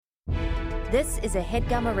This is a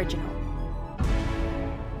HeadGum original.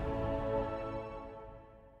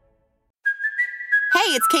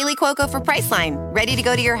 Hey, it's Kaylee Cuoco for Priceline. Ready to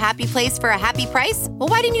go to your happy place for a happy price? Well,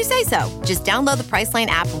 why didn't you say so? Just download the Priceline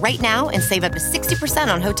app right now and save up to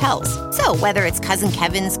 60% on hotels. So whether it's Cousin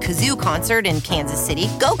Kevin's Kazoo Concert in Kansas City,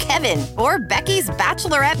 go Kevin, or Becky's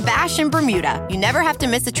Bachelorette Bash in Bermuda, you never have to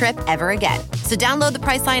miss a trip ever again. So download the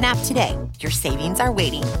Priceline app today. Your savings are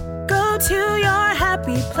waiting. Go to your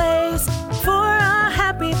happy place for a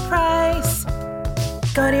happy price.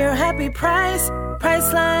 Go to your happy price,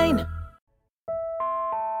 Priceline.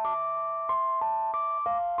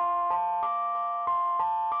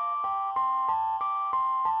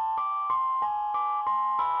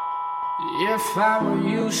 If I were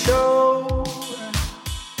you, show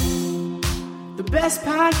the best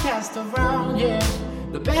podcast around, yeah,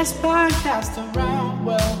 the best podcast around.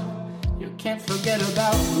 Well, you can't forget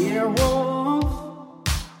about Earwolf.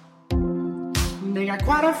 They got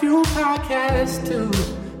quite a few podcasts too.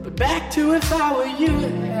 But back to If I Were You,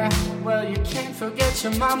 yeah. Well, you can't forget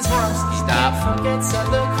your mom's house. Stop. Can't forget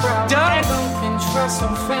the crowd. Don't. Can trust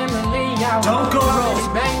some family out. Don't go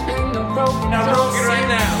rogue. Bang the road. Now rogue it right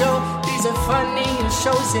now. These are funny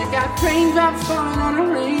shows. You got raindrops falling on a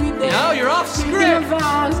rainy day. No, you're off script.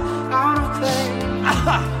 Vows out of play.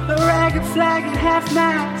 The ragged flag and half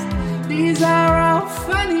mast. These are all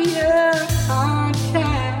funnier podcasts.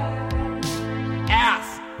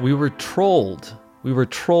 We were trolled. We were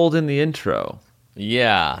trolled in the intro.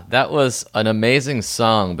 Yeah, that was an amazing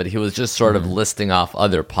song, but he was just sort of listing off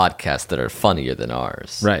other podcasts that are funnier than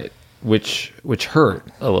ours. Right. Which hurt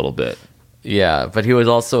a little bit. Yeah, but he was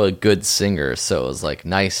also a good singer, so it was like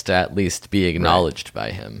nice to at least be acknowledged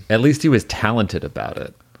by him. At least he was talented about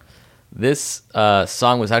it. This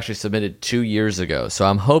song was actually submitted 2 years ago, so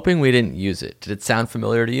I'm hoping we didn't use it. Did it sound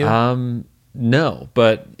familiar to you? No,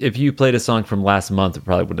 but if you played a song from last month, it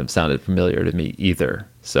probably wouldn't have sounded familiar to me either.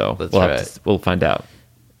 So we'll find out.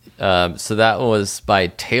 So that was by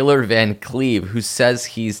Taylor Van Cleve, who says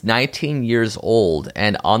he's 19 years old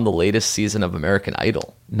and on the latest season of American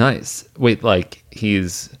Idol. Nice. Wait, like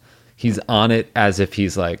he's on it as if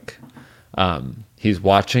he's like he's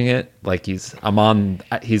watching it, like he's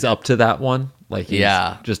up to that one. Like he's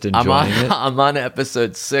just enjoying it. I'm on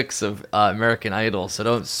episode 6 of American Idol, so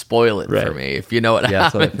don't spoil it for me. If you know what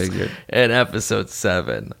happens that's what I figured. In episode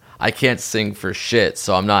 7. I can't sing for shit,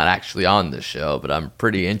 so I'm not actually on the show, but I'm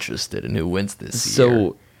pretty interested in who wins this year.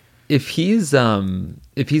 So if he's on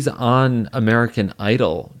American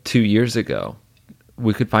Idol 2 years ago,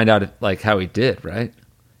 we could find out how he did, right?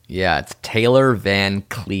 Yeah, it's Taylor Van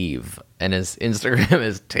Cleve, and his Instagram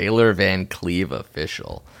is Taylor Van Cleve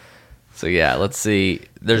Official. So yeah, let's see.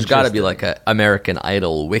 There's got to be like a American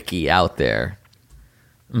Idol wiki out there.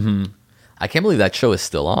 Mm-hmm. I can't believe that show is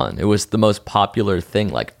still on. It was the most popular thing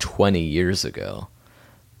like 20 years ago,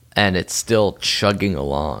 and it's still chugging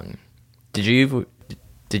along. Did you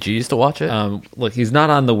used to watch it? Look, he's not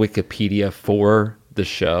on the Wikipedia for the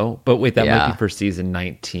show, but wait, that might be for season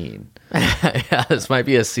 19. Yeah, this might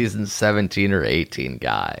be a season 17 or 18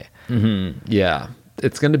 guy. Mm-hmm. Yeah,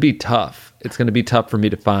 it's going to be tough. It's going to be tough for me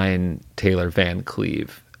to find Taylor Van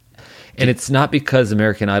Cleve. And it's not because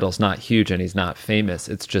American Idol's not huge and he's not famous.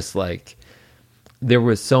 It's just like there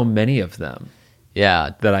was so many of them.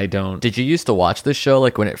 Yeah. That I don't. Did you used to watch this show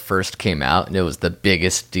like when it first came out and it was the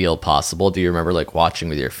biggest deal possible? Do you remember like watching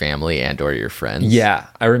with your family and or your friends? Yeah.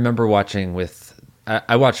 I remember watching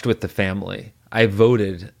I watched with the family. I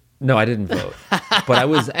voted. No, I didn't vote. But I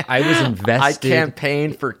was invested. I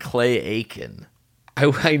campaigned for Clay Aiken.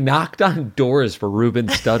 I knocked on doors for Ruben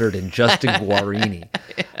Studdard and Justin Guarini.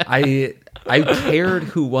 I cared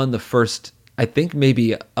who won the first, I think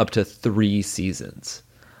maybe up to 3 seasons.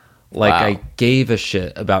 Like I gave a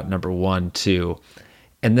shit about number 1, 2,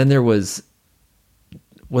 and then there was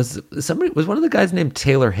one of the guys named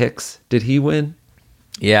Taylor Hicks. Did he win?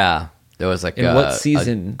 Yeah, there was like in what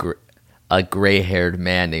season? A gray-haired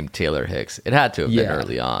man named Taylor Hicks. It had to have been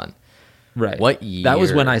early on. Right. What year? That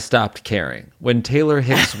was when I stopped caring. When Taylor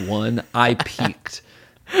Hicks won, I peaked.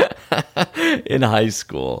 In high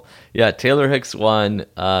school. Yeah, Taylor Hicks won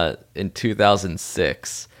in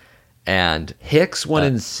 2006. And Hicks won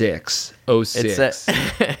in 06.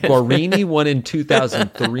 Guarini won in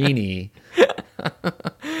 2003.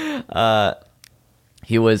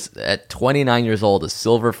 He was at 29 years old, a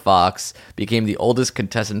silver fox, became the oldest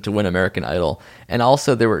contestant to win American Idol. And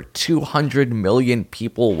also there were 200 million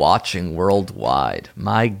people watching worldwide.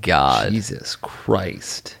 My God. Jesus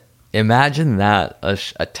Christ. Imagine that,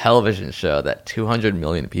 a television show that 200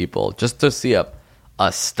 million people, just to see a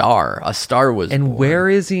star. A star was And born. where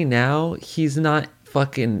is he now? He's not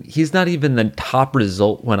he's not even the top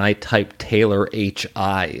result when I type Taylor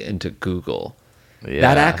H.I. into Google. Yeah.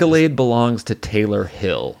 That accolade belongs to Taylor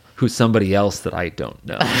Hill, who's somebody else that I don't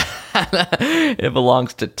know. It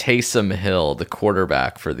belongs to Taysom Hill, the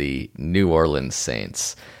quarterback for the New Orleans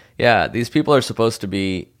Saints. Yeah, these people are supposed to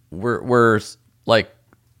be, we're like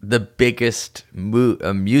the biggest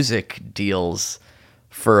music deals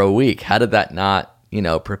for a week. How did that not,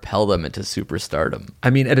 propel them into superstardom? I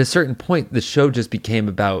mean, at a certain point, the show just became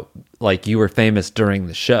about, like, you were famous during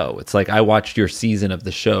the show. It's like, I watched your season of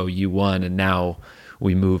the show, you won, and now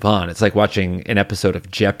we move on. It's like watching an episode of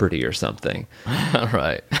Jeopardy or something.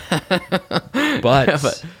 Right.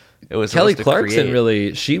 But it was Kelly supposed to Clarkson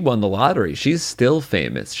create- she won the lottery. She's still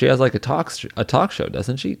famous. She has like a talk show,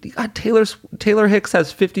 doesn't she? God, Taylor Hicks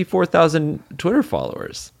has 54,000 Twitter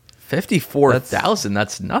followers. 54,000,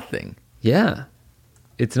 that's nothing. Yeah.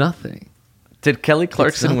 It's nothing. Did Kelly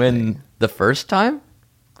Clarkson win nothing. the first time?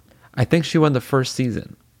 I think she won the first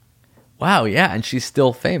season. Wow, yeah, and she's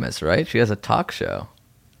still famous, right? She has a talk show.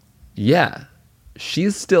 Yeah.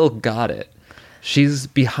 She's still got it. She's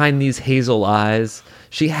behind these hazel eyes.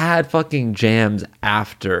 She had fucking jams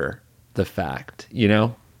after the fact,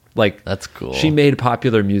 Like, That's cool. She made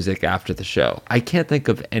popular music after the show. I can't think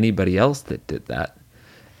of anybody else that did that.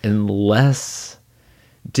 Unless...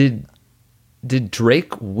 Did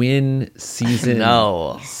Drake win season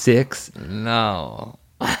No. 6? No.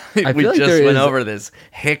 I we feel like just there went is- over this.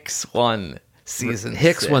 Hicks won season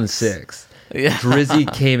Hicks 6. won 6. Yeah.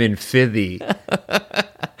 Drizzy came in 5th.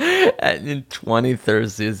 And in 23rd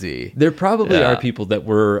Zizzy. There probably Yeah. are people that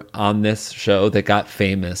were on this show that got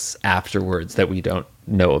famous afterwards that we don't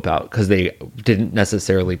know about because they didn't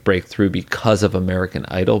necessarily break through because of American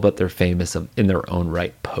Idol, but they're famous in their own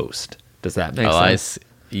right post. Does that make I sense? see.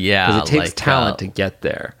 Yeah. Because it takes like, talent to get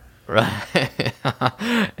there. Right.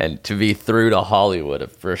 And to be through to Hollywood,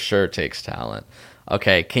 it for sure takes talent.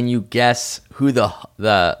 Okay, can you guess who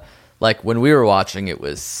the like when we were watching it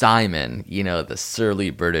was Simon, the surly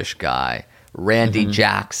British guy, Randy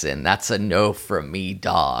Jackson, that's a no from me,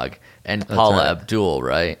 dog, and Paula right. Abdul,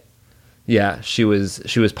 right? Yeah, she was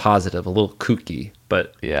positive, a little kooky,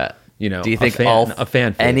 but Yeah. Do you think a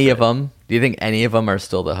fan any favorite. of them? Do you think any of them are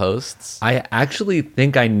still the hosts? I actually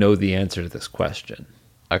think I know the answer to this question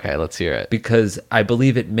Okay, let's hear it. because I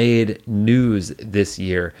believe it made news this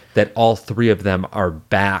year that all 3 of them are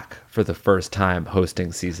back for the first time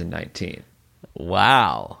hosting season 19.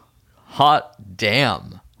 Wow. Hot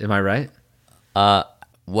damn. Am I right?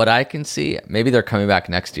 What I can see, maybe they're coming back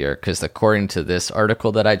next year because according to this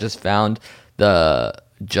article that I just found, the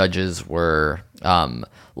judges were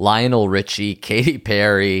Lionel Richie, Katy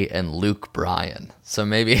Perry, and Luke Bryan. So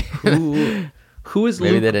maybe Who is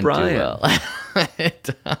maybe they Luke didn't Bryan?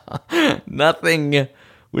 do well. Nothing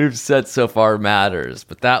we've said so far matters,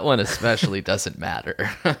 but that one especially doesn't matter.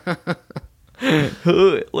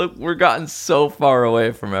 Look, we're gotten so far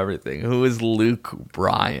away from everything. Who is Luke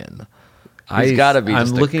Bryan? He's got to be. I'm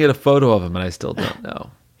just looking at a photo of him and I still don't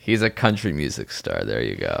know. He's a country music star. There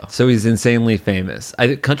you go. So he's insanely famous.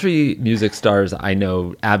 Country music stars I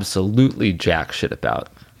know absolutely jack shit about.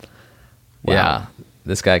 Wow. Yeah,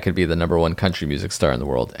 this guy could be the #1 country music star in the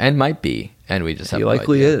world, and might be, and we just have He no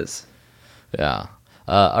likely idea. is. Yeah.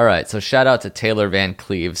 All right. So shout out to Taylor Van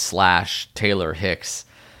Cleve / Taylor Hicks,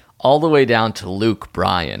 all the way down to Luke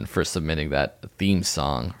Bryan for submitting that theme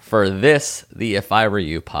song for this, the If I Were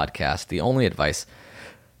You podcast, the only advice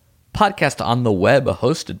podcast on the web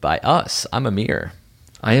hosted by us. I'm Amir.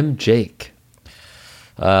 I am Jake.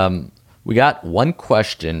 We got one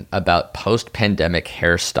question about post-pandemic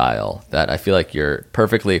hairstyle that I feel like you're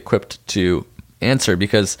perfectly equipped to answer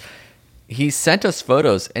because he sent us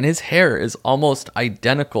photos and his hair is almost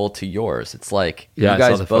identical to yours. It's like Yeah, you I saw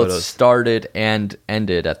guys the both photos. started and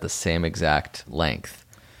ended at the same exact length.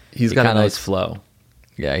 He's He got a kinda- nice flow.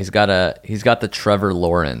 Yeah, he's got the Trevor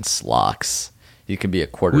Lawrence locks. He can be a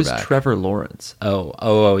Who's quarterback. Trevor Lawrence?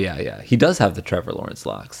 Oh, yeah. He does have the Trevor Lawrence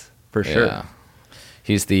locks for sure. Yeah.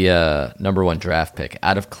 He's the #1 draft pick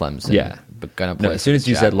out of Clemson. Yeah. But gonna play No, as soon as for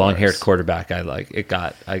you the said long-haired Jaguars. quarterback,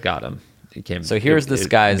 I got him. It came. So here's this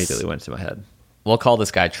guy's- immediately went to my head. We'll call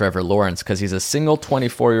this guy Trevor Lawrence because he's a single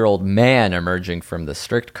 24-year-old man emerging from the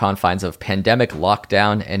strict confines of pandemic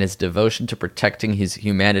lockdown, and his devotion to protecting his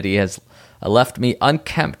humanity has left me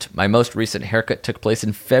unkempt. My most recent haircut took place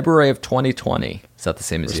in February of 2020. Is that the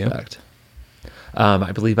same as you? Respect.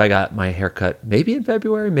 I believe I got my haircut maybe in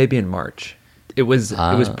February, maybe in March. It was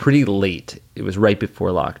pretty late. It was right before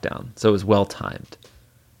lockdown, so it was well timed.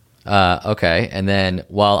 Okay. And then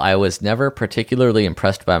while I was never particularly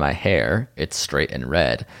impressed by my hair, it's straight and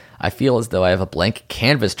red, I feel as though I have a blank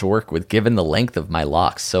canvas to work with given the length of my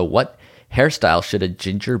locks. So what hairstyle should a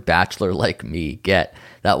ginger bachelor like me get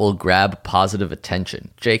that will grab positive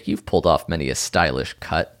attention? Jake, you've pulled off many a stylish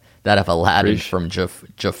cut. That of Aladdin from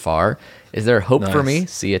Jafar. Is there hope for me?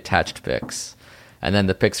 See attached pics. And then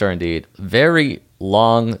the pics are indeed very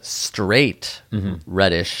long, straight,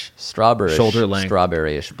 reddish, strawberry, shoulder length,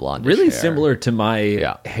 strawberryish blonde. Really hair. similar to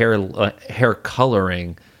my hair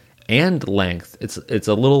coloring and length. It's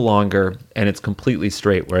a little longer and it's completely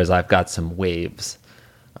straight, whereas I've got some waves.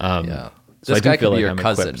 So So this I guy do feel could be like your I'm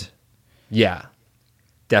cousin. equipped. Yeah,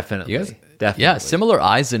 definitely. Definitely. Yeah, similar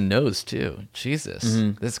eyes and nose too. Jesus,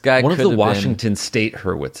 this guy One of could the have Washington State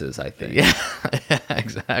Hurwitzes, I think. Yeah,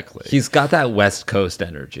 exactly. He's got that West Coast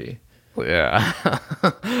energy. Yeah.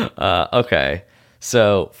 Okay.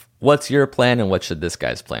 So, what's your plan, and what should this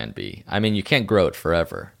guy's plan be? I mean, you can't grow it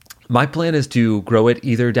forever. My plan is to grow it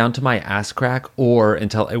either down to my ass crack or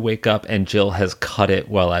until I wake up and Jill has cut it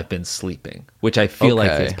while I've been sleeping, which I feel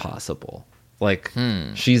like is possible. Like,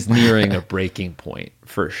 she's nearing a breaking point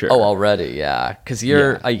for sure. Oh, already, yeah. Because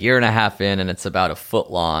you're a year and a half in, and it's about a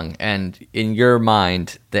foot long. And in your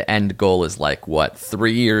mind, the end goal is like, what,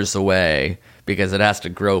 3 years away? Because it has to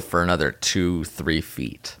grow for another 2-3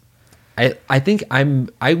 feet. I think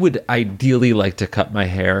I would ideally like to cut my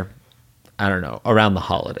hair, I don't know, around the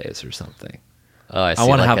holidays or something. Oh, I see.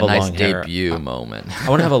 want to like have a a nice long hair. debut moment. I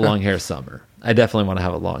want to have a long hair summer. I definitely want to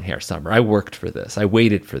have a long hair summer. I worked for this. I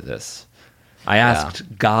waited for this. I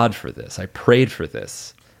asked God for this. I prayed for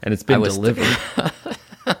this. And it's been delivered.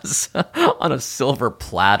 On a silver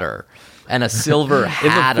platter. And a silver In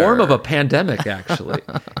hatter. the form of a pandemic, actually.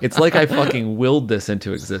 It's like I fucking willed this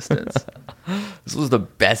into existence. This was the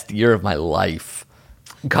best year of my life.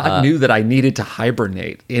 God knew that I needed to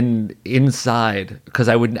hibernate inside because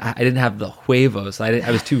I didn't have the huevos.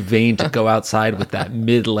 I was too vain to go outside with that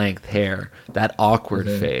mid-length hair, that awkward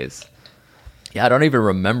phase. Yeah, I don't even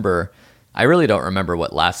remember. I really don't remember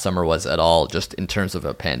what last summer was at all, just in terms of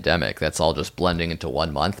a pandemic. That's all just blending into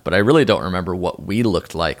 1 month. But I really don't remember what we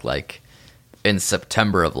looked like in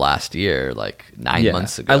September of last year, like 9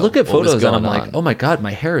 months ago. I look at What was photos and I'm going like, on? oh my God,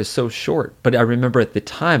 my hair is so short. But I remember at the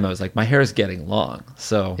time I was like, my hair is getting long.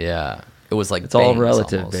 So Yeah, it was like it's all bangs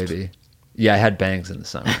relative, almost. baby. Yeah, I had bangs in the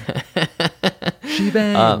summer. She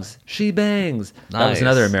bangs. She bangs. That was Nice.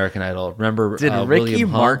 another American Idol. Remember Did Ricky William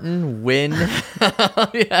Hung? Martin win?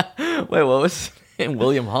 Yeah. Wait, what was his name?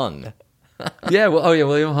 William Hung. Yeah,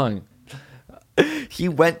 William Hung. He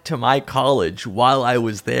went to my college while I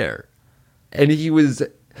was there. And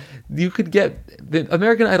you could get, the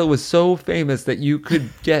American Idol was so famous that you could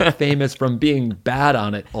get famous from being bad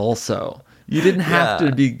on it also. You didn't have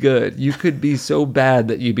to be good. You could be so bad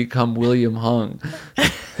that you become William Hung.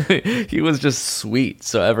 He was just sweet,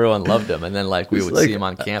 so everyone loved him. And then we would Like see him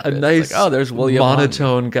on campus. a nice, oh, there's William Hung.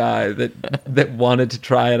 monotone guy that wanted to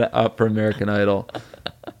try it up for American Idol.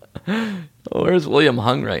 Where's William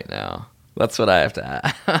Hung right now? That's what I have to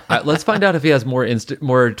ask. Let's find out if he has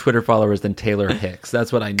more Twitter followers than Taylor Hicks.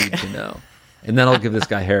 That's what I need to know. And then I'll give this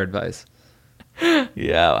guy hair advice.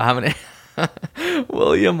 Yeah, how many?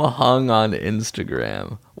 William Hung on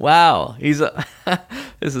Instagram. Wow,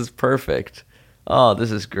 this is perfect. Oh, this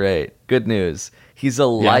is great. Good news. He's a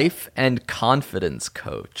life and confidence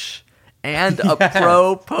coach and a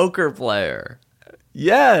pro poker player.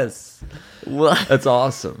 Yes. Well, That's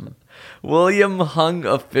awesome. William Hung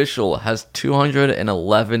Official has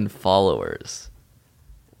 211 followers.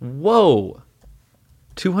 Whoa.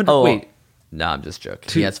 200. Oh, Wait. No, I'm just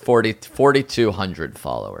joking. He has 4,200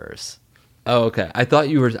 followers. Oh, okay. I thought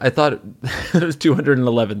it was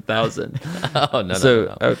 211,000. Oh,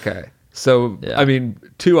 no. Okay. So, Yeah. I mean,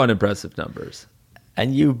 two unimpressive numbers.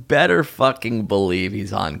 And you better fucking believe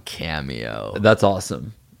he's on Cameo. That's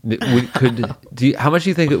awesome. How much do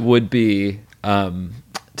you think it would be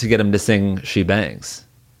to get him to sing "She Bangs"?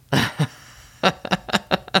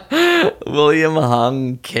 William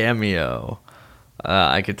Hung Cameo.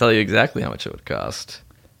 I can tell you exactly how much it would cost.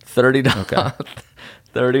 $30. Okay.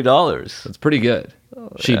 $30. That's pretty good.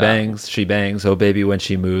 She bangs, she bangs. Oh, baby, when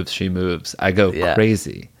she moves, I go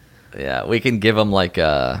crazy. Yeah, we can give him like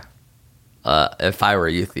a "If I Were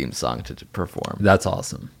You" theme song to perform. That's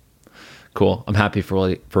awesome. Cool. I'm happy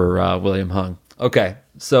for William Hung. Okay,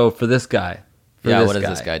 so for this guy. What does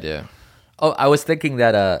this guy do? Oh, I was thinking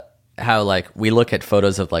that how we look at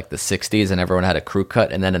photos of the 60s and everyone had a crew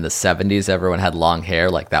cut, and then in the 70s everyone had long hair,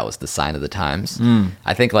 that was the sign of the times.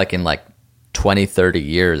 I think in 20, 30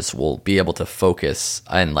 years, we'll be able to focus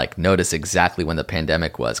and like notice exactly when the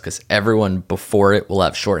pandemic was, because everyone before it will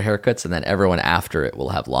have short haircuts and then everyone after it will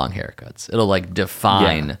have long haircuts. It'll like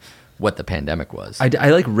define what the pandemic was. I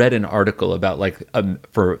like read an article about like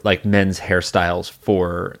for like men's hairstyles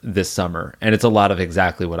for this summer, and it's a lot of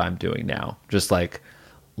exactly what I'm doing now. Just like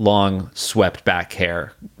long swept back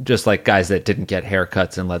hair, just like guys that didn't get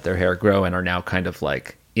haircuts and let their hair grow and are now kind of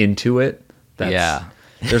like into it.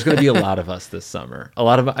 There's going to be a lot of us this summer.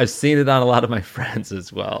 I've seen it on a lot of my friends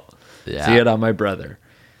as well. Yeah. See it on my brother.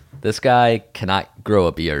 This guy cannot grow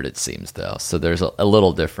a beard, it seems, though. So there's a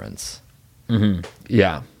little difference. Mm-hmm.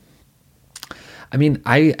 Yeah. I mean,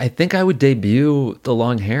 I think I would debut the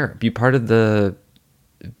long hair. Be part of the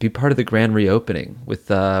grand reopening with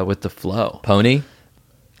the flow. Pony?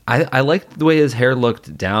 I liked the way his hair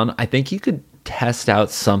looked down. I think you could test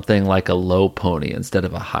out something like a low pony instead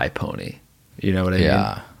of a high pony. You know what I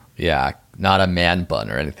mean? Yeah. Not a man bun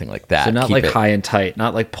or anything like that. So not like high and tight,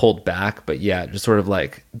 not like pulled back, but yeah, just sort of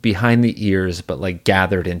like behind the ears, but like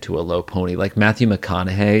gathered into a low pony, like Matthew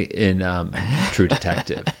McConaughey in True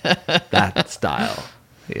Detective. That style.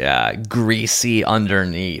 Yeah, greasy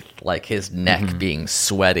underneath, like his neck being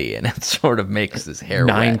sweaty, and it sort of makes his hair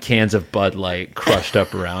 9 wet. cans of Bud Light crushed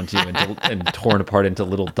up around you and torn apart into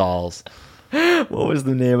little dolls. What was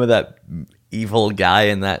the name of that evil guy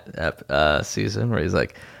in that season where he's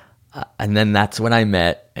like, and then that's when I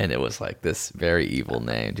met, and it was like this very evil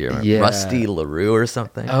name. Do you remember? Yeah. Rusty LaRue or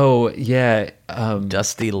something? Oh yeah,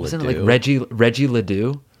 Dusty LaDue. wasn't it like Reggie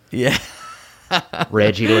Ledoux? Yeah.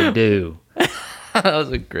 Reggie Ledoux. That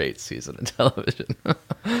was a great season of television.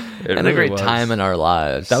 And really a great was. time in our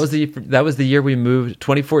lives. That was the year we moved.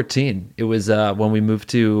 2014. It was when we moved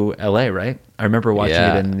to LA, right? I remember watching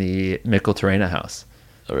Yeah. it in the Mikkel Terena house.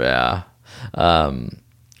 Yeah. All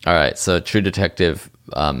right. So True Detective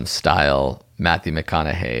style, Matthew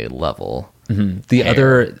McConaughey level.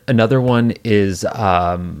 Another one is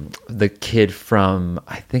the kid from,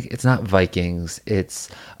 I think it's not Vikings. It's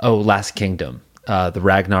Last Kingdom. The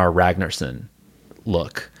Ragnar Ragnarsson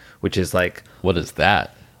look, which is like, What is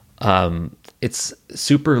that? it's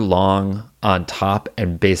super long on top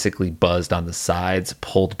and basically buzzed on the sides,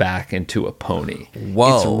 pulled back into a pony.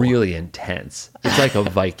 Whoa. It's really intense. It's like a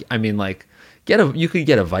Viking. I mean, like, you could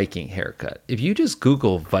get a Viking haircut. If you just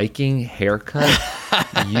Google Viking haircut,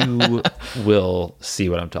 you will see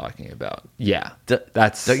what I'm talking about. Yeah.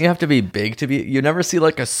 That's. Don't you have to be big to be? You never see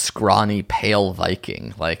like a scrawny, pale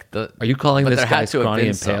Viking. Like the. Are you calling but this there guy had to have scrawny been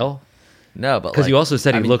and some. pale? No, but Because you also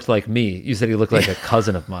said I he mean, looked like me. You said he looked like a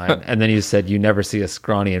cousin of mine, and then you said you never see a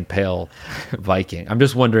scrawny and pale Viking. I'm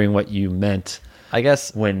just wondering what you meant I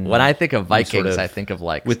guess when I think of you Vikings, sort of- I think of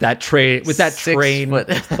like with that train foot-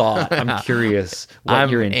 of thought. I'm curious what I'm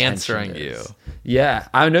your intention answering is. you. Yeah,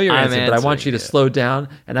 I know you're I'm answering, but I want answering you to you. slow down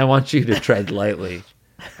and I want you to tread lightly.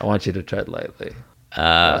 Go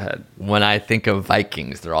ahead. When I think of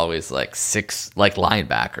Vikings, they're always like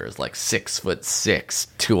linebackers, like 6'6",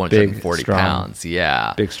 240 Big, strong. pounds.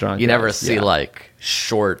 Yeah, Big, strong You never guys, see yeah. like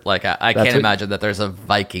short. Like I That's can't what- imagine that there's a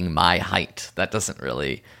Viking my height. That doesn't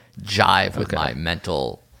really jive with Okay. my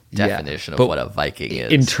mental Yeah, definition of but what a Viking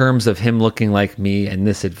is. In terms of him looking like me and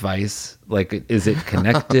this advice, like, is it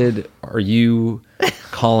connected? Are you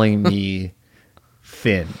calling me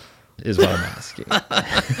thin? Is what I'm asking.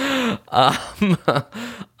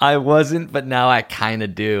 I wasn't, but now I kind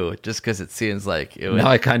of do, just because it seems like it was Now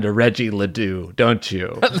I kind of Reggie Ledoux, don't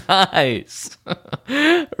you? nice.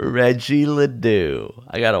 Reggie Ledoux.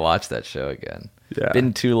 I gotta watch that show again. Yeah.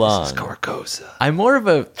 Been too long. This is Carcosa. I'm more of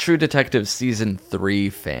a True Detective season 3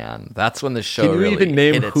 fan. That's when the show Can you really even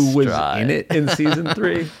name hit its who was stride. in it in season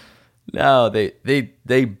 3? No,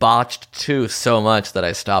 they botched 2 so much that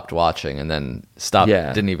I stopped watching and then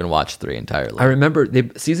Yeah. didn't even watch 3 entirely. I remember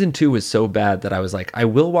season 2 was so bad that I was like, I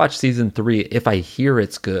will watch season 3 if I hear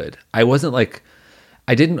it's good. I wasn't like,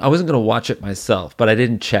 I wasn't going to watch it myself, but I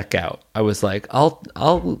didn't check out. I was like,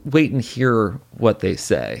 I'll wait and hear what they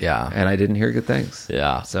say. Yeah. And I didn't hear good things.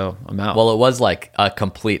 Yeah. So I'm out. Well, it was like a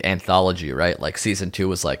complete anthology, right? Like season 2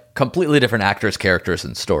 was like completely different actors, characters,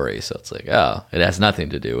 and stories. So it's like, oh, it has nothing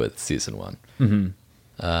to do with season 1.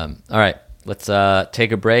 Mm-hmm. All right, let's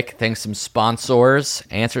take a break, thank some sponsors,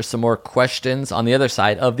 answer some more questions on the other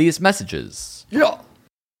side of these messages. yeah.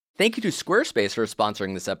 Thank you to Squarespace for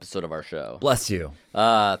sponsoring this episode of our show. Bless you. Did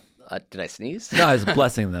I sneeze? No, I was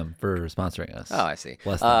blessing them for sponsoring us. Oh, I see.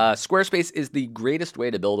 Bless them. Squarespace is the greatest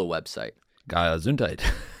way to build a website. Gesundheit.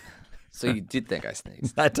 So you did think I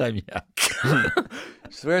sneezed. That time, yeah.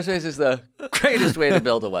 Squarespace is the greatest way to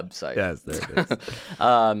build a website. Yes, there it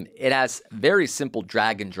is. It has very simple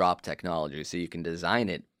drag and drop technology, so you can design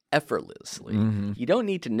it effortlessly. Mm-hmm. You don't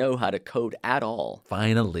need to know how to code at all.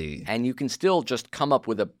 Finally. And you can still just come up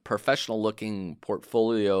with a professional-looking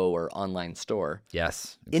portfolio or online store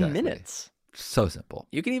Yes. in exactly. minutes. So simple.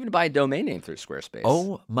 You can even buy a domain name through Squarespace.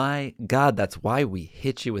 Oh my God, that's why we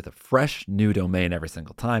hit you with a fresh new domain every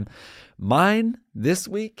single time. Mine this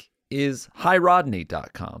week is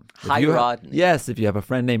hirodney.com. HiRodney. Yes, if you have a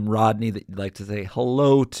friend named Rodney that you'd like to say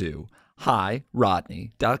hello to,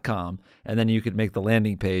 hirodney.com. And then you could make the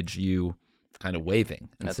landing page you kind of waving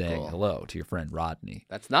and That's saying cool. hello to your friend Rodney.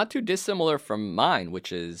 That's not too dissimilar from mine,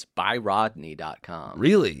 which is buyrodney.com.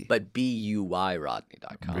 Really? But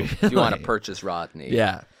buyrodney.com. If you want to Really? purchase Rodney.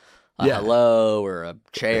 Yeah. A hello or a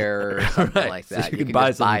chair or something Right. like So that. you you can can buy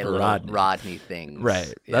just buy something for little Rodney. Rodney things.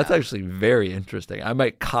 Right. Yeah. That's actually very interesting. I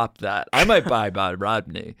might cop that. I might buy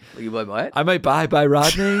Rodney. You buy what? I might buy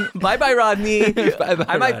Rodney. Bye Rodney. Bye-bye,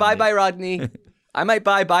 I might Rodney. buy Rodney. I might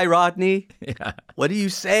buy Rodney. Yeah. What are you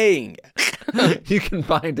saying? You can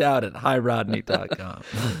find out at hirodney.com.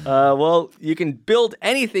 Well, you can build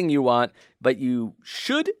anything you want, but you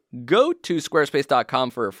should go to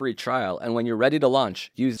squarespace.com for a free trial. And when you're ready to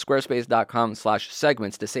launch, use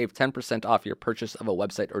squarespace.com/segments to save 10% off your purchase of a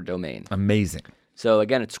website or domain. Amazing. So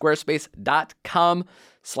again, it's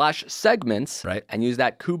squarespace.com/segments, Right. And use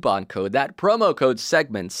that coupon code, that promo code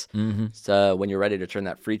segments. So when you're ready to turn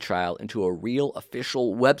that free trial into a real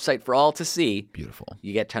official website for all to see, Beautiful.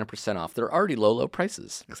 you get 10% off. They're already low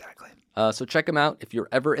prices. Exactly. So check them out if you're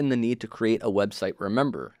ever in the need to create a website.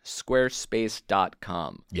 Remember,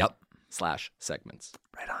 squarespace.com/segments.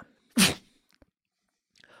 Right on.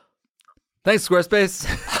 Thanks, Squarespace.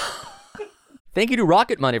 Thank you to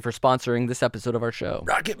Rocket Money for sponsoring this episode of our show.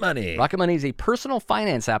 Rocket Money. Rocket Money is a personal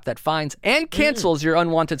finance app that finds and cancels your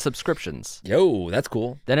unwanted subscriptions. Yo, that's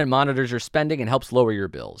cool. Then it monitors your spending and helps lower your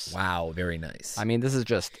bills. Wow, very nice. I mean, this is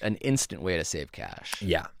just an instant way to save cash.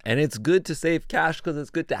 Yeah, and it's good to save cash because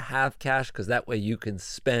it's good to have cash because that way you can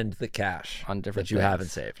spend the cash On different that you things,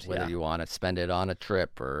 haven't saved. Whether Yeah. you want to spend it on a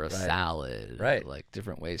trip or a salad. or, Right. like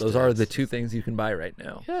different ways. Those to are the two things you can buy right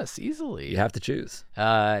now. Yes, easily. You have to choose.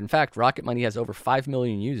 In fact, Rocket Money has over 5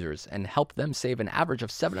 million users and help them save an average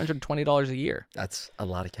of $720 a year. That's a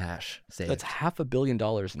lot of cash saved. That's $500 million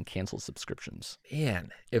in canceled subscriptions.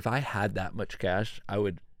 Man, if I had that much cash, I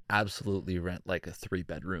would absolutely rent like a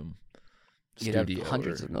 3-bedroom You'd studio. have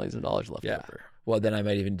hundreds or- of millions of dollars left Yeah. over. Well, then I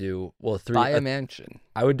might even do Buy a mansion.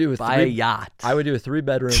 I would do a Buy a yacht. I would do a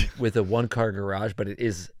 3-bedroom with a 1-car garage, but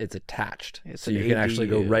it's attached, It's so an you can actually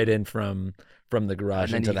go ADU. right in from the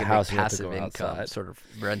garage And then into you the can house. make You have to passive go income, outside. sort of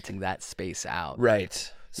renting that space out. Right.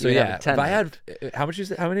 So You have yeah, a if I had how much you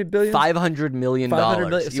say? How many billions? $500 million. $500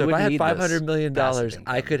 million. You So if I wouldn't had need $500 this million, passive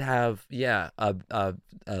I income. could have a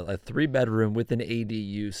 3-bedroom with an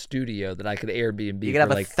ADU studio that I could Airbnb You could for have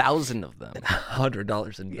like 1,000 of them.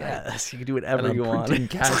 $100 a night. Yes, you can do And whatever I'm you want. printing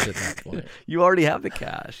cash at that point. You already have the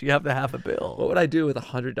cash. You have the half a bill. What would I do with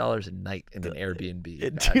 $100 a night in an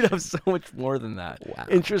Airbnb? You'd have so much more than that. Wow.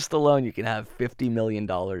 Interest alone, you can have $50 million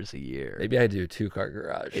a year. Maybe I do a 2-car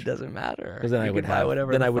garage. It doesn't matter. Because then You I would can buy have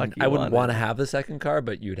whatever. Then the I would fuck you I wouldn't wanted. want to have the second car,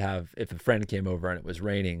 but you'd have if a friend came over and it was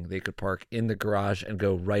raining, they could park in the garage and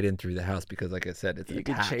go right in through the house because, like I said, it's You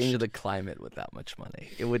could attached. change the climate with that much money.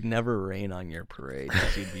 It would never rain on your parade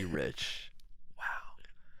because you'd be rich. Wow.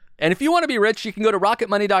 And if you want to be rich, you can go to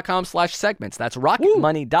rocketmoney.com/segments. That's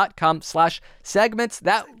rocketmoney.com/segments.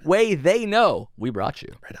 That way they know we brought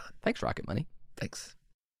you. Right on. Thanks, Rocket Money. Thanks.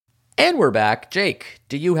 And we're back. Jake,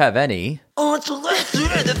 do you have any?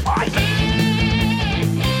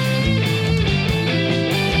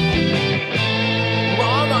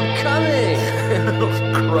 Mom, I'm coming.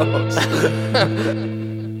 Gross.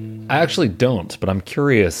 I actually don't, but I'm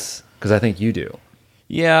curious because I think you do.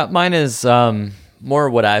 Yeah, mine is more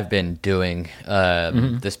what I've been doing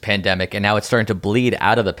this pandemic, and now it's starting to bleed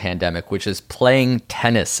out of the pandemic, which is playing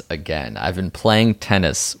tennis again. I've been playing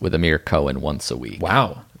tennis with Amir Cohen once a week.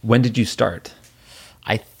 Wow. When did you start?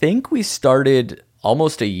 I think we started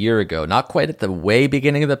almost a year ago, not quite at the way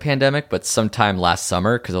beginning of the pandemic, but sometime last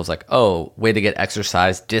summer, because I was like, oh, way to get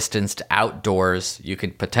exercise, distanced, outdoors. You can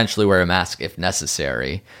potentially wear a mask if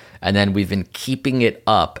necessary. And then we've been keeping it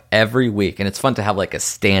up every week. And it's fun to have like a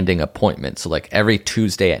standing appointment. So like every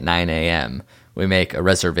Tuesday at 9 a.m., we make a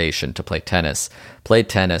reservation to play tennis. Played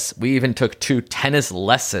tennis. We even took 2 tennis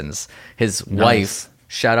lessons. His wife,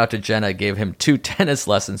 shout out to Jenna, gave him 2 tennis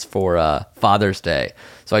lessons for Father's Day.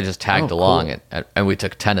 So I just tagged along and we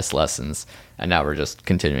took tennis lessons. And now we're just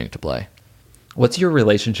continuing to play. What's your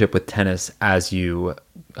relationship with tennis as you,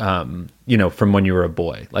 from when you were a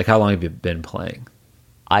boy? Like, how long have you been playing?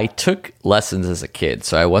 I took lessons as a kid,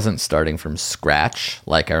 so I wasn't starting from scratch.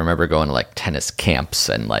 Like I remember going to like tennis camps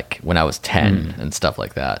and like when I was 10 and stuff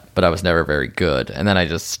like that, but I was never very good. And then I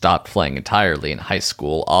just stopped playing entirely in high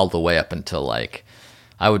school all the way up until like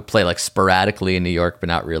I would play like sporadically in New York, but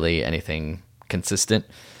not really anything consistent.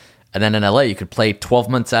 And then in LA, you could play 12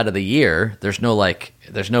 months out of the year. There's no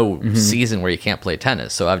season where you can't play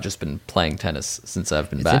tennis. So I've just been playing tennis since I've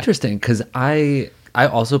been back. It's interesting because I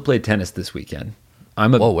also played tennis this weekend.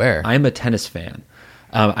 Where? I'm a tennis fan.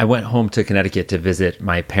 I went home to Connecticut to visit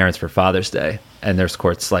my parents for Father's Day, and there's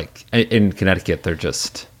courts like in Connecticut.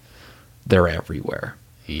 They're everywhere.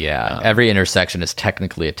 Yeah, every intersection is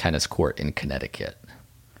technically a tennis court in Connecticut.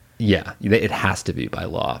 Yeah, it has to be by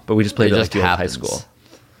law. But we just played it like high school.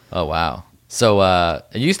 Oh wow! So I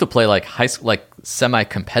used to play like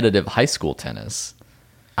semi-competitive high school tennis.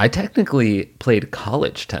 I technically played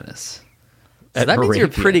college tennis. So that means you're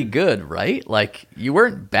pretty good, right? Like, you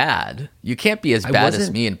weren't bad. You can't be as bad as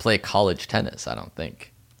me and play college tennis, I don't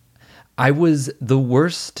think. I was the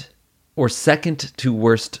worst or second to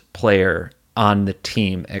worst player on the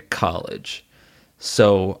team at college.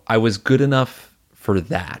 So I was good enough for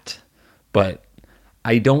that. But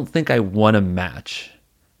I don't think I won a match.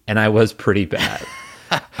 And I was pretty bad.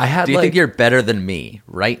 Do you think you're better than me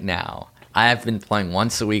right now? I have been playing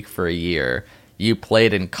once a week for a year. You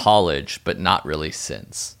played in college, but not really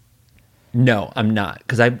since. No, I'm not,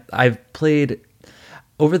 because I've played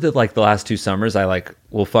over the last 2 summers. I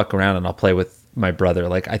will fuck around and I'll play with my brother.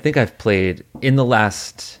 Like I think I've played in the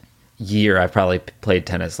last year. I've probably played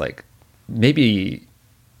tennis like maybe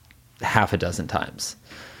half a dozen times.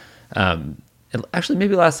 Actually,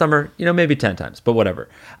 maybe last summer, maybe 10 times, but whatever.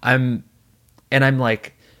 I'm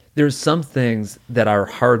like, there's some things that are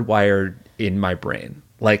hardwired in my brain,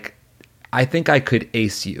 like. I think I could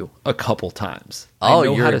ace you a couple times. Oh,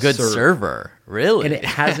 you're a good server. Really? And it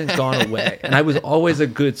hasn't gone away. And I was always a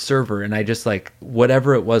good server. And I just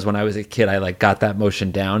whatever it was when I was a kid, I got that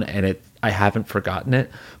motion down and I haven't forgotten it.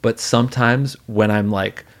 But sometimes when I'm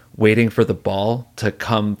waiting for the ball to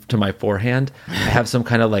come to my forehand, I have some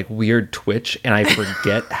kind of weird twitch and I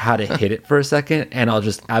forget how to hit it for a second. And I'll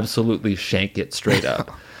just absolutely shank it straight up.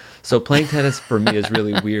 So playing tennis for me is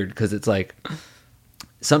really weird because it's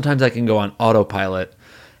sometimes I can go on autopilot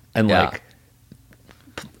and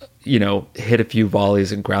hit a few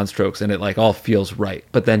volleys and ground strokes and it all feels right.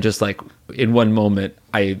 But then just in one moment,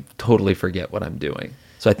 I totally forget what I'm doing.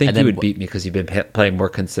 So I think you would beat me because you've been playing more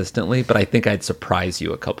consistently, but I think I'd surprise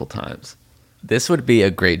you a couple times. This would be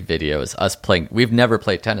a great video is us playing. We've never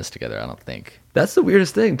played tennis together, I don't think. That's the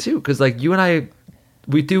weirdest thing too. Because you and I,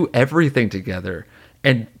 we do everything together.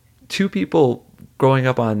 And 2 people growing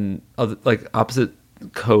up on opposite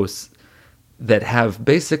coasts that have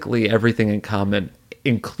basically everything in common,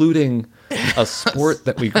 including a sport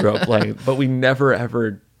that we grew up playing, but we never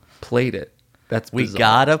ever played it. That's bizarre. We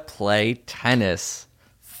gotta play tennis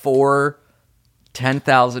for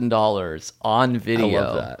 $10,000 on video. I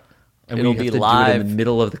love that. And it'll we have be to live do it in the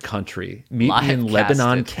middle of the country. Meet me in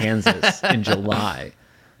Lebanon, Kansas in July.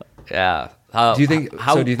 Yeah. Do you think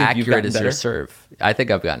accurate is your serve? I think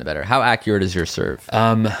I've gotten better. How accurate is your serve?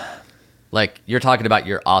 You're talking about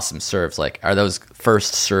your awesome serves. Are those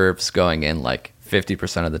first serves going in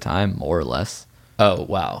 50% of the time, more or less? Oh,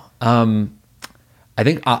 wow. I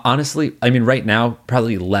think, honestly, right now,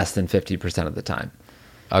 probably less than 50% of the time.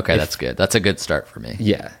 Okay, that's good. That's a good start for me.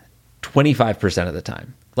 Yeah. 25% of the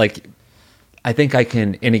time. I think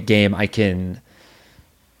in a game, I can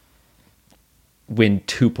win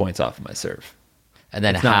 2 points off of my serve. And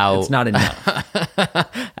then it's not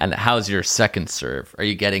enough. And how's your second serve? Are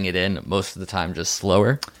you getting it in most of the time just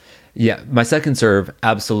slower? Yeah, my second serve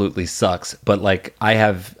absolutely sucks, but I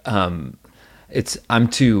have I'm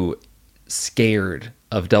too scared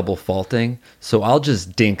of double faulting, so I'll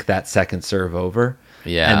just dink that second serve over.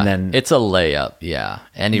 Yeah. And then it's a layup, yeah.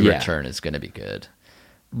 Any return is going to be good.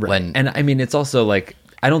 Right. And it's also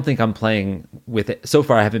I don't think I'm playing with it. So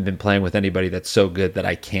far, I haven't been playing with anybody that's so good that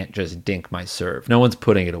I can't just dink my serve. No one's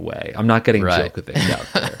putting it away. I'm not getting Djokovic out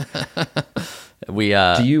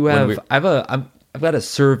there. Do you have? I've got a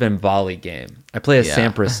serve and volley game. I play a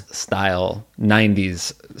Sampras style,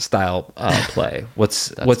 90s style play.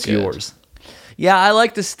 What's yours? Yeah, I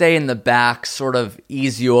like to stay in the back, sort of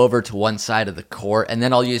ease you over to one side of the court, and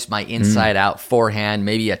then I'll use my inside-out forehand,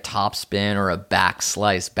 maybe a topspin or a back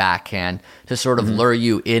slice backhand to sort of lure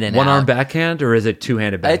you in and out. One-arm backhand, or is it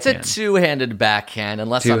two-handed backhand? It's a two-handed backhand,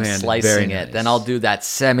 unless I'm slicing it. Nice. Then I'll do that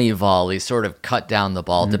semi-volley, sort of cut down the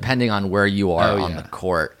ball, depending on where you are on the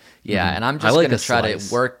court. Yeah, and I'm I just like gonna a try slice.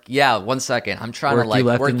 to work. Yeah, 1 second. I'm trying Work to you like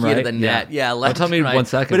left work and you to right? the Yeah. net. Yeah, Don't left tell me and right. 1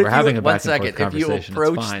 second. But if We're you- having a 1 back and forth second, if you conversation. It's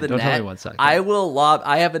approach fine. the Don't tell me net, 1 second. I will lob.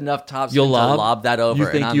 I have enough topspin You'll to lob? lob that over. You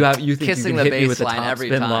think and I'm you think you kissing can the hit me with a baseline every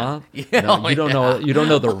topspin time. lob? Yeah, No, you don't yeah. know. You don't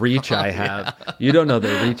know the reach I have. You don't know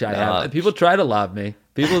the reach I have. People try to lob me.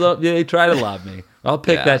 People don't. They try to lob me. I'll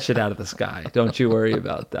pick Yeah. that shit out of the sky. Don't you worry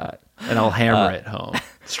about that. And I'll hammer it home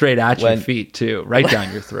straight at your when- feet too, right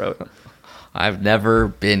down your throat. I've never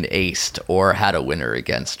been aced or had a winner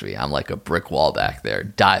against me. I'm like a brick wall back there,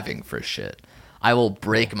 diving for shit. I will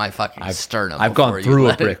break my fucking sternum. I've before gone you through a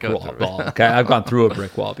let it brick go wall. through. Ball. Okay, I've gone through a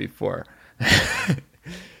brick wall before.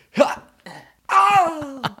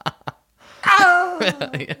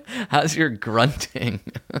 How's your grunting?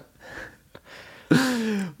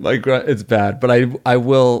 My grunt, it's bad, but I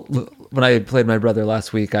will. When I played my brother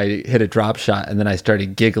last week, I hit a drop shot and then I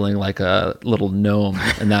started giggling like a little gnome,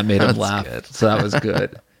 and that made him That's laugh. good. So that was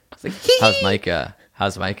good. It's like, How's Micah?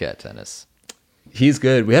 How's Micah at tennis? he's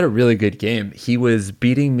good. We had a really good game. He was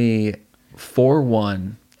beating me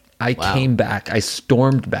 4-1. I Wow. came back. I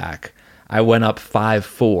stormed back. I went up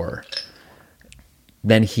 5-4.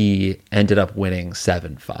 Then he ended up winning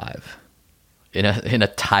 7-5. In a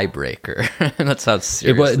tiebreaker. That's how It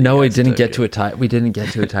serious. was, no, it didn't get to a tie. We didn't get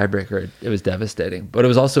to a tiebreaker. It was devastating, but it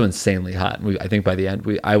was also insanely hot. And I think by the end,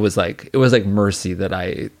 it was like mercy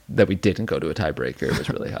that we didn't go to a tiebreaker. It was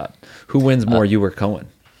really hot. Who wins more? You or Cohen?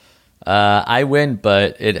 I win,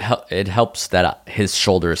 but it helps that his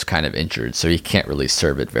shoulder is kind of injured, so he can't really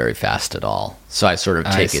serve it very fast at all. So I sort of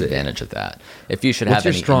I take see. advantage of that. If you should What's have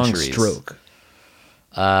your any strong injuries, stroke?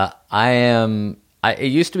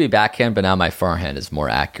 It used to be backhand, but now my forehand is more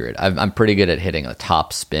accurate. I'm pretty good at hitting a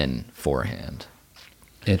top spin forehand.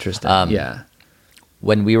 Interesting. Yeah.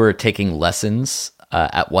 When we were taking lessons,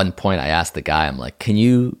 at one point I asked the guy, I'm like, "Can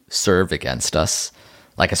you serve against us,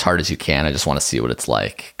 like as hard as you can? I just want to see what it's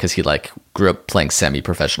like." Because he like grew up playing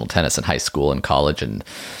semi-professional tennis in high school and college, and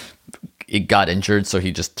he got injured, so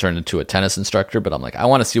he just turned into a tennis instructor. But I'm like, I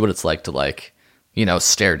want to see what it's like to like,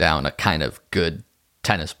 stare down a kind of good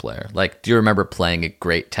tennis player. Like, do you remember playing a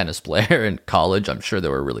great tennis player in college? I'm sure there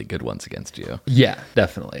were really good ones against you. Yeah,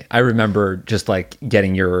 definitely. I remember just like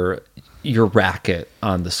getting your racket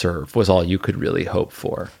on the serve was all you could really hope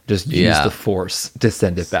for. Just use Yeah. the force to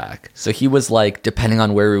send it back. So he was like, depending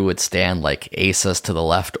on where we would stand, like ace us to the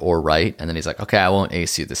left or right. And then he's like, okay, I won't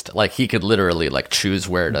ace you this time. Like he could literally like choose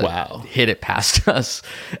where to Wow. hit it past us.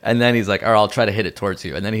 And then he's like, all right, I'll try to hit it towards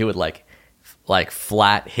you. And then he would like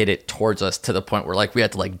flat hit it towards us to the point where like we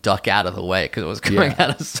had to like duck out of the way because it was coming Yeah.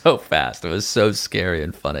 at us so fast. It was so scary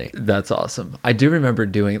and funny. That's awesome. I do remember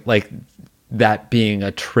doing like that being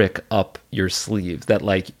a trick up your sleeve that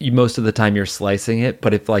like most of the time you're slicing it,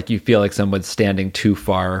 but if like you feel like someone's standing too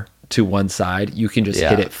far to one side, you can just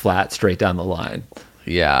Yeah. hit it flat straight down the line.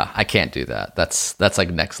 Yeah, I can't do that. That's like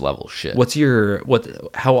next level shit.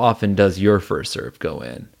 How often does your first serve go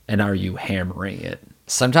in, and are you hammering it?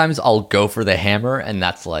 Sometimes I'll go for the hammer, and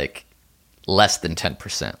that's like less than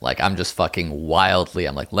 10%. Like I'm just fucking wildly.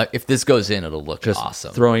 I'm like, if this goes in, it'll look Just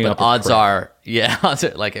awesome. throwing but up a odds prayer. are, yeah, odds are,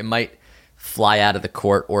 like it might fly out of the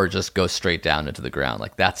court or just go straight down into the ground.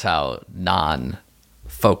 Like that's how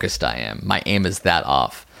non-focused I am. My aim is that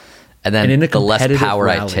off, and then And in a the less competitive power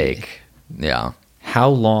I rally- take, yeah, How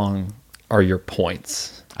long are your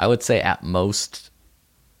points? I would say at most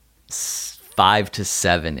 5 to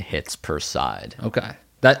 7 hits per side. Okay,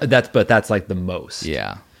 that's like the most.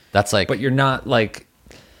 Yeah, that's like. But you're not like,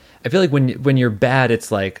 I feel like when you're bad,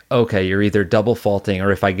 it's like, okay, you're either double faulting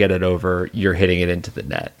or if I get it over, you're hitting it into the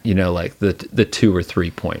net. Like the 2 or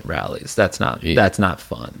 3 point rallies. That's not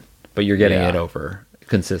fun. But you're getting Yeah. it over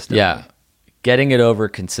consistently. Yeah, getting it over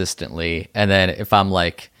consistently. And then if I'm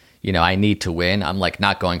like, I need to win, I'm like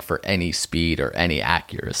not going for any speed or any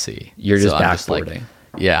accuracy. You're just I'm like, backboarding.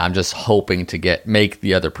 I'm just hoping to make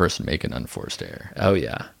the other person make an unforced error. Oh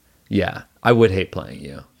yeah. Yeah. I would hate playing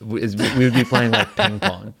you. We would be playing like ping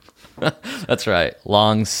pong. That's right.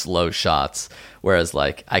 Long, slow shots. Whereas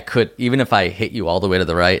like I could, even if I hit you all the way to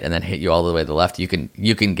the right and then hit you all the way to the left, you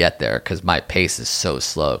can get there because my pace is so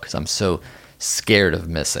slow because I'm so scared of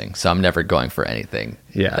missing. So I'm never going for anything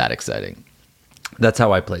that exciting. That's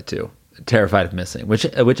how I play too. Terrified of missing, which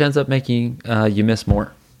ends up making you miss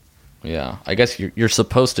more. Yeah, I guess you're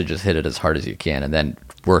supposed to just hit it as hard as you can and then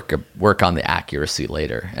work on the accuracy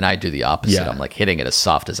later. And I do the opposite. Yeah. I'm like hitting it as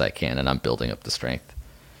soft as I can and I'm building up the strength.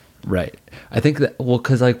 Right. I think that,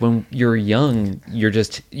 because like when you're young,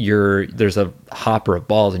 there's a hopper of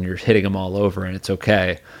balls and you're hitting them all over and it's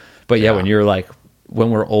okay. But yeah, when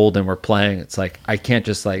we're old and we're playing, it's like, I can't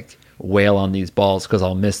just like, wail on these balls because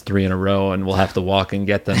I'll miss 3 in a row and we'll have to walk and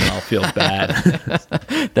get them and I'll feel bad.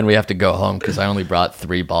 Then we have to go home because I only brought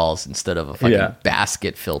 3 balls instead of a fucking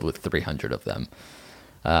basket filled with 300 of them.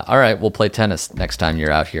 All right, we'll play tennis next time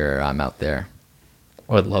you're out here or I'm out there.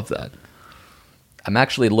 Oh, I'd love that. I'm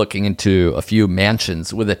actually looking into a few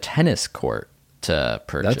mansions with a tennis court to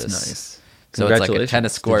purchase. That's nice. So it's like a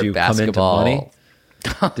tennis court, Did you basketball. Come into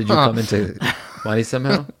money? Did you come into money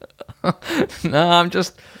somehow? No, I'm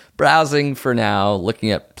just browsing for now,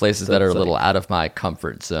 looking at places that are a it's little out of my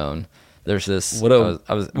comfort zone. There's this. What a-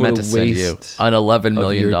 I was what meant a to send you waste an $11 of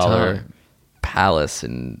million your time. palace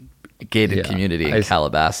in gated Yeah, community in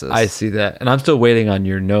Calabasas. I see that. And I'm still waiting on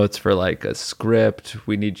your notes for like a script.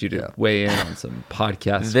 We need you to weigh in on some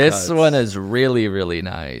podcast This cuts. one is really, really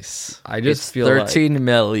nice. I just it's feel 13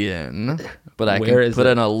 million, but I Where can is put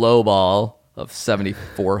it? in a low ball of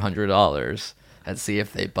 $7,400 and see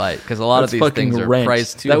if they bite. Because a lot That's of these fucking things are rent.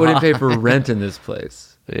 priced too That wouldn't high. pay for rent in this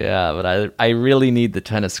place. Yeah, but I really need the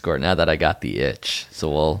tennis court now that I got the itch.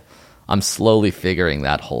 So I'm slowly figuring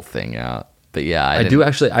that whole thing out. But yeah, I do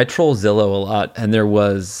actually. I troll Zillow a lot, and there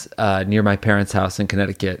was near my parents' house in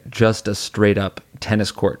Connecticut just a straight up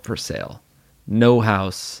tennis court for sale. No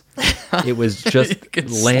house. It was just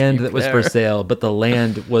could land sleep that was there. for sale, but the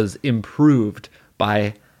land was improved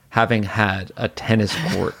by having had a tennis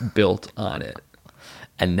court built on it.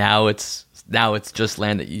 And now it's just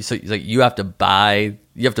land that you you have to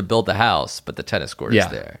build the house, but the tennis court is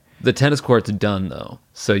there. The tennis court's done though,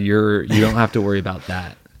 so you don't have to worry about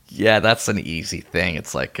that. Yeah, that's an easy thing.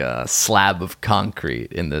 It's like a slab of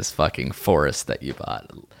concrete in this fucking forest that you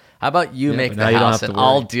bought. How about you make but the now you don't house have to and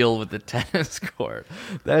I'll worry. deal with the tennis court?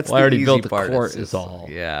 That's Well, I the already easy built the part. court It's is just- all.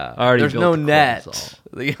 Yeah, I already there's built no the court net.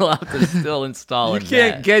 is You'll have to still install a You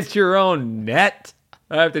can't net. get your own net.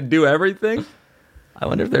 I have to do everything. I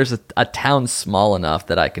wonder if there's a town small enough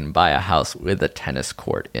that I can buy a house with a tennis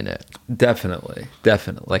court in it. Definitely.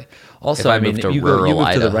 Like, Also, if I I mean, move to if you rural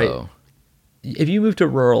move to the Idaho. right, if you move to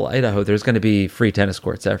rural Idaho, there's going to be free tennis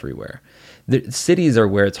courts everywhere. The cities are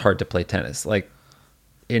where it's hard to play tennis. Like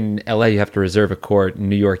in LA, you have to reserve a court. In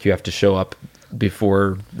New York, you have to show up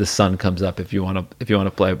before the sun comes up if you want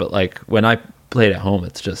to play. But like when I played at home,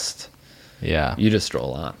 it's just Yeah. you just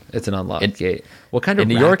stroll on. It's an unlocked In- gate. What kind of in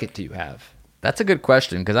New York- racket do you have? That's a good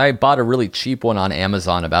question because I bought a really cheap one on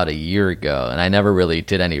Amazon about a year ago, and I never really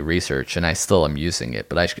did any research, and I still am using it.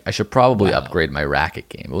 But I should probably upgrade my racket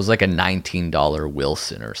game. It was like a $19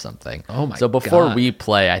 Wilson or something. Oh my So before God. we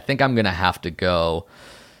play, I think I'm gonna have to go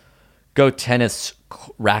tennis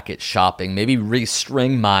racket shopping. Maybe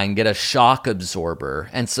restring mine, get a shock absorber,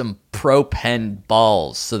 and some Pro Pen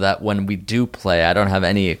balls, so that when we do play, I don't have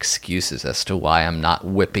any excuses as to why I'm not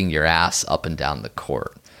whipping your ass up and down the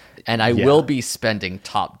court. And I will be spending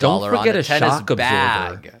top Don't dollar forget on a tennis shock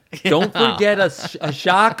bag. absorber. Don't forget a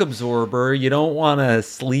shock absorber. You don't want to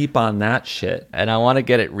sleep on that shit. And I want to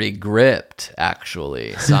get it re-gripped,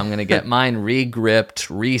 actually. So I'm going to get mine re-gripped,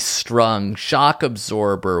 restrung, shock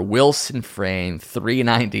absorber, Wilson frame,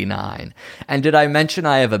 $3.99. And did I mention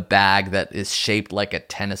I have a bag that is shaped like a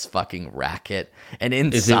tennis fucking racket? And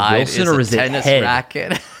inside Wilson is or a is it tennis head?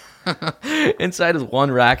 racket. Inside is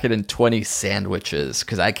one racket and 20 sandwiches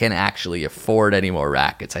because I can't actually afford any more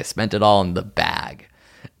rackets. I spent it all in the bag.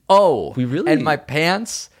 Oh, We really- and my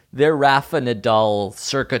pants, they're Rafa Nadal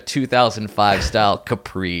circa 2005 style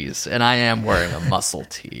capris, and I am wearing a muscle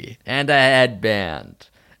tee and a headband,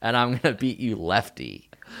 and I'm gonna beat you lefty.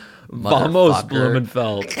 Vamos, motherfucker.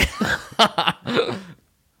 Blumenfeld.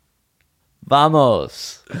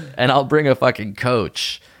 Vamos, and I'll bring a fucking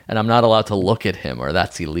coach, and I'm not allowed to look at him, or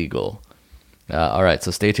that's illegal. All right,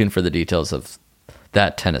 so stay tuned for the details of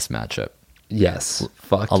that tennis matchup. Yes.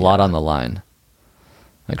 Fuck A lot on the line.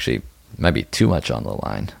 Actually, might be too much on the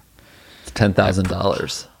line.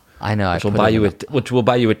 $10,000. I know. Which will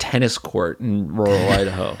buy you a tennis court in rural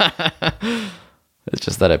Idaho. It's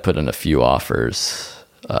just that I put in a few offers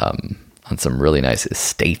on some really nice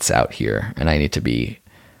estates out here, and I need to be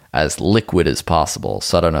as liquid as possible.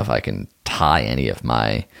 So I don't know if I can tie any of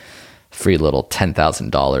my free little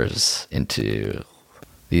 $10,000 into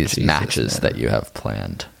these matches that you have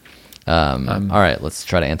planned. All right, let's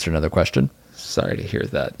try to answer another question. Sorry to hear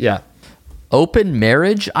that. Yeah. Open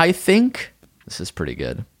marriage, I think. This is pretty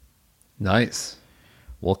good. Nice.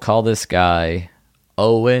 We'll call this guy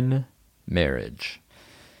Owen Marriage.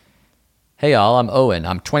 Hey all, I'm Owen.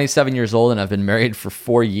 I'm 27 years old and I've been married for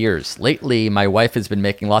 4 years. Lately, my wife has been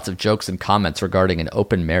making lots of jokes and comments regarding an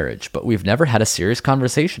open marriage, but we've never had a serious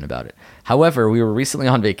conversation about it. However, we were recently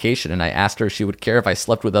on vacation and I asked her if she would care if I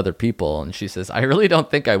slept with other people, and she says, I really don't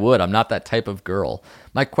think I would. I'm not that type of girl.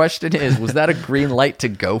 My question is, was that a green light to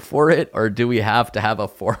go for it, or do we have to have a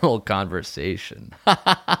formal conversation?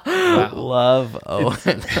 Love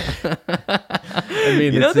Owen. I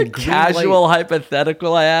mean, You know it's a the green casual light.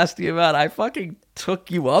 hypothetical I asked you about? I fucking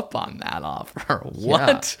took you up on that offer.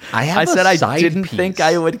 What? I have a said I side didn't piece. think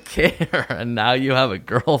I would care, and now you have a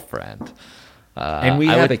girlfriend. And we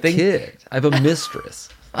I have would a think- kid. I have a mistress.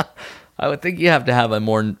 I would think you have to have a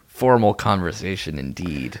more formal conversation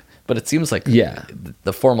indeed. But it seems like Yeah.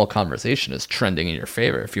 the formal conversation is trending in your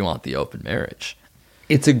favor if you want the open marriage.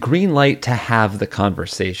 It's a green light to have the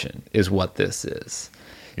conversation is what this is.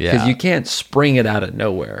 Because Yeah. you can't spring it out of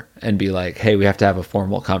nowhere and be like, hey, we have to have a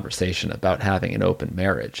formal conversation about having an open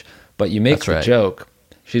marriage. But you make That's the right. joke,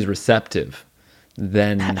 she's receptive,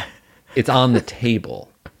 then it's on the table.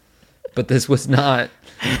 But this was not,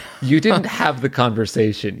 you didn't have the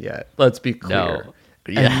conversation yet. Let's be clear. No.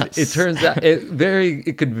 And Yes. it turns out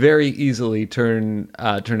it could very easily turn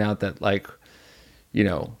out that, like, you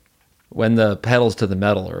know, when the pedals to the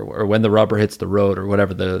metal or when the rubber hits the road or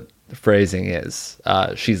whatever the phrasing is,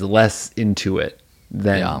 she's less into it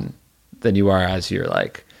than you are as you're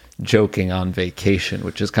like joking on vacation,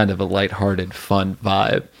 which is kind of a lighthearted, fun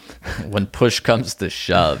vibe. When push comes to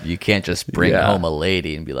shove, you can't just bring Yeah. home a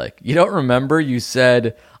lady and be like, you don't remember you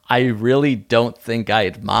said, I really don't think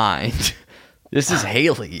I'd mind. This is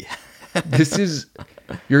Haley.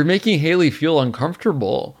 You're making Haley feel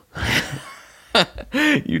uncomfortable.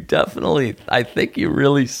 You definitely, I think you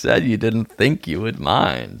really said you didn't think you would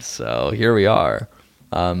mind. So here we are.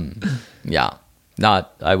 Yeah,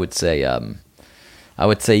 I would say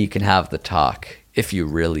you can have the talk if you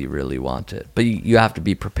really, really want it. But you have to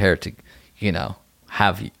be prepared to, you know,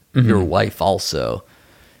 have your wife also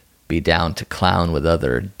be down to clown with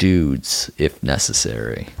other dudes if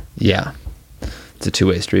necessary. Yeah. It's a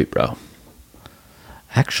two-way street, bro.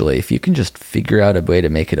 Actually, if you can just figure out a way to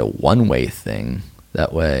make it a one-way thing,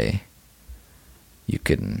 that way you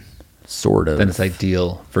can sort of Then it's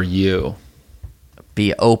ideal for you.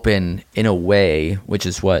 be open in a way, which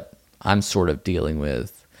is what I'm sort of dealing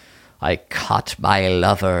with. I caught my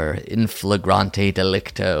lover in flagrante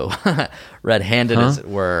delicto, red-handed as it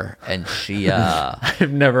were, and she,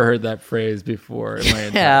 I've never heard that phrase before in my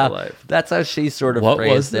entire yeah, life. that's how she sort of What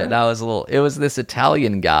phrased was it. that? And I was it was this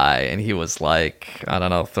Italian guy, and he was like, I don't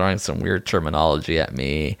know, throwing some weird terminology at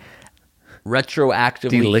me.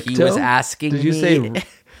 Retroactively, Delicto? he was asking Did you me. say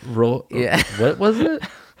Yeah. What was it?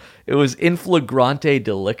 It was in flagrante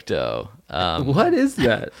delicto. What is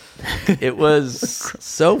that? It was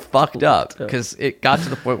so fucked up because it got to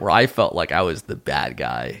the point where I felt like I was the bad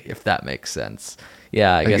guy, if that makes sense.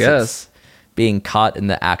 Yeah, I guess. It's being caught in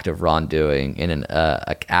the act of wrongdoing in an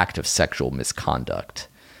act of sexual misconduct.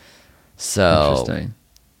 So Interesting.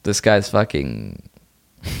 this guy's fucking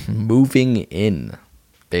moving in,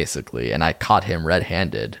 basically, and I caught him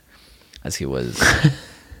red-handed as he was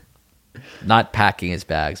not packing his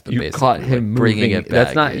bags, but You basically caught him bringing moving. it back.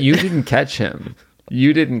 That's not. You didn't catch him.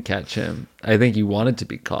 You didn't catch him. I think he wanted to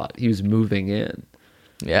be caught. He was moving in.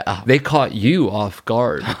 Yeah. They caught you off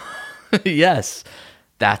guard. Yes,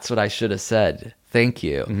 that's what I should have said. Thank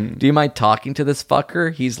you. Mm-hmm. Do you mind talking to this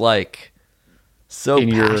fucker? He's like so in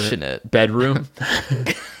your passionate. bedroom.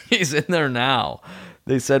 He's in there now.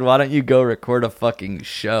 They said, "Why don't you go record a fucking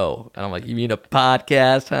show?" And I'm like, "You mean a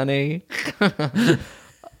podcast, honey?"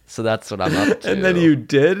 So that's what I'm up to. And then you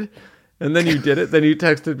did. And then you did it. Then you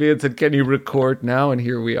texted me and said, "Can you record now?" And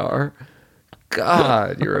here we are.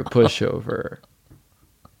 God, you're a pushover.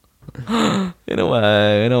 In a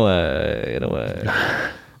way.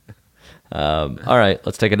 All right,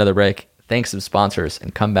 let's take another break. Thanks some sponsors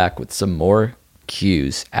and come back with some more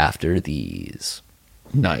cues after these.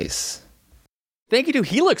 Nice. Thank you to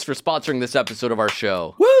Helix for sponsoring this episode of our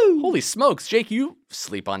show. Woo! Holy smokes, Jake, you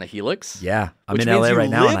sleep on a Helix. Yeah, I'm Which in means LA you right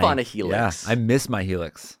now. live and on a Helix. Yeah, I miss my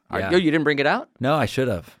Helix. Yo, Yeah. you didn't bring it out? No, I should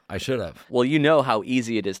have. Well, you know how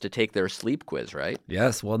easy it is to take their sleep quiz, right?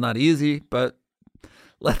 Yes, well, not easy, but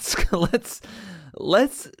let's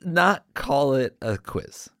not call it a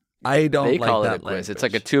quiz. I don't They like call that it a quiz. It's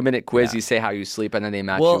language. like a 2-minute quiz. Yeah. You say how you sleep, and then they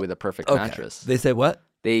match Well, you with a perfect okay. mattress. They say what?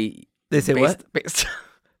 They say what?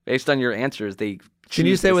 Based on your answers, they Can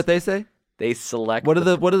you choose say this- what they say? They select. What do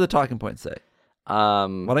the talking points say? Why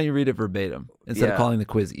Um. don't you read it verbatim instead Yeah. of calling the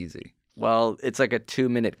quiz easy? Well, it's like a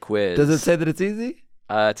 2-minute quiz. Does it say that it's easy?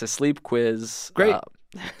 It's a sleep quiz. Great.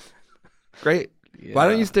 Great. Why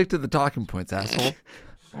don't you stick to the talking points, asshole?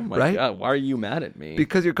 Oh my Right? God, why are you mad at me?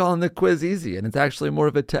 Because you're calling the quiz easy, and it's actually more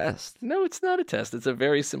of a test. No, it's not a test. It's a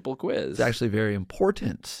very simple quiz. It's actually very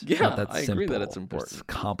important. Yeah, Not that I agree that simple. it's important. It's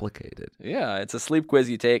complicated. Yeah, it's a sleep quiz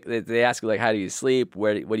you take. They ask you like, how do you sleep?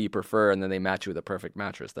 What do you prefer? And then they match you with a perfect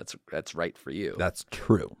mattress that's right for you. That's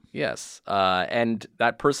true. Yes, and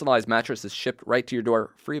that personalized mattress is shipped right to your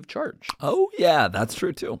door free of charge. Oh, yeah, that's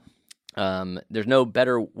true too. There's no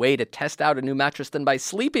better way to test out a new mattress than by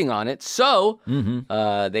sleeping on it. So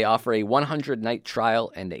they offer a 100-night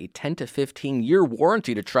trial and a 10 to 15-year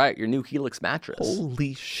warranty to try out your new Helix mattress.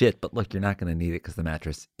 Holy shit. But look, you're not going to need it because the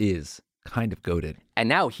mattress is kind of goated. And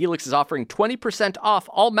now Helix is offering 20% off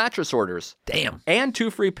all mattress orders. Damn. And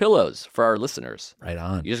 2 free pillows for our listeners. Right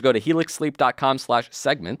on. You just go to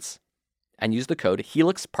helixsleep.com/segments and use the code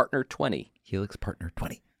HelixPartner20. Helix Partner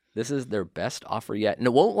 20. This is their best offer yet, and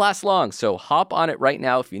it won't last long, so hop on it right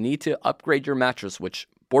now if you need to upgrade your mattress, which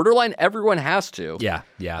borderline everyone has to. Yeah.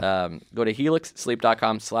 Go to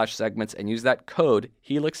helixsleep.com/segments and use that code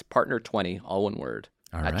HelixPartner20, all one word,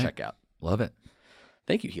 All at right. checkout. Love it.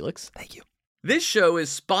 Thank you, Helix. Thank you. This show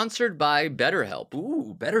is sponsored by BetterHelp.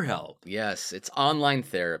 Ooh, BetterHelp. Yes, it's online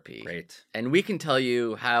therapy. Great. And we can tell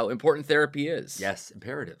you how important therapy is. Yes,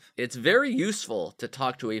 imperative. It's very useful to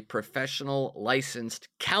talk to a professional, licensed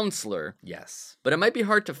counselor, Yes. but it might be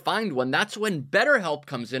hard to find one. That's when BetterHelp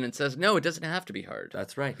comes in and says, no, it doesn't have to be hard.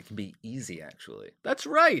 That's right. It can be easy, actually. That's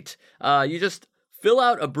right. You just fill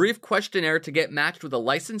out a brief questionnaire to get matched with a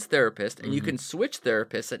licensed therapist, and you can switch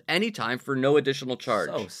therapists at any time for no additional charge.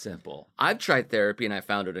 So simple. I've tried therapy, and I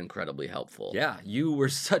found it incredibly helpful. Yeah, you were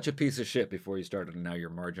such a piece of shit before you started, and now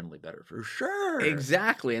you're marginally better for sure.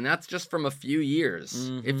 Exactly, and that's just from a few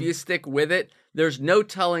years. If you stick with it, there's no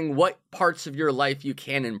telling what parts of your life you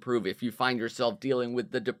can improve. If you find yourself dealing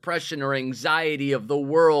with the depression or anxiety of the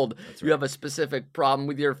world, you have a specific problem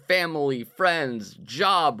with your family, friends,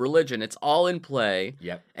 job, religion, it's all in play.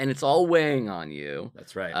 Yep. And it's all weighing on you.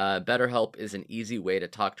 That's right. BetterHelp is an easy way to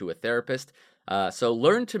talk to a therapist. So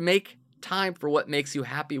learn to make time for what makes you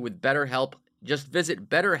happy with BetterHelp. Just visit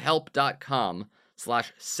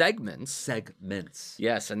betterhelp.com/segments. Segments.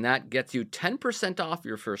 Yes, and that gets you 10% off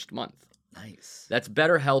your first month. Nice. That's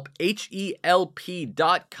BetterHelp,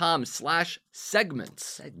 HELP.com/segments.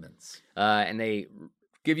 Segments. And they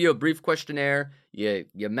give you a brief questionnaire. You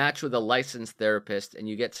match with a licensed therapist, and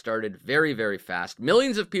you get started very, very fast.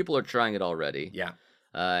 Millions of people are trying it already. Yeah.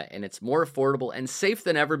 And it's more affordable and safe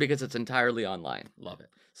than ever because it's entirely online. Love it.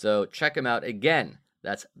 So check them out. Again,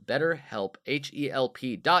 that's BetterHelp,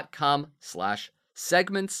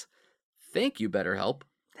 HELP.com/segments. Thank you, BetterHelp.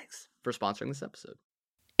 Thanks for sponsoring this episode.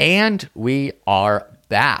 And we are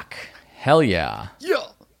back. Hell yeah.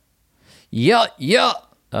 Yeah.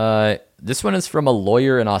 This one is from a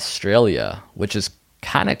lawyer in Australia, which is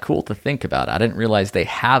kind of cool to think about. I didn't realize they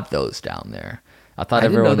have those down there. I thought I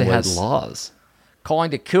didn't know everyone they had was laws.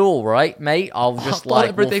 kind of cool, right, mate? I'll just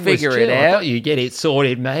like we'll figure it I out. thought you get it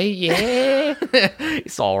sorted, mate. Yeah.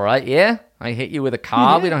 It's all right, yeah. I hit you with a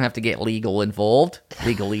car. We don't have to get legal involved,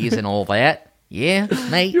 legalese and all that. Yeah,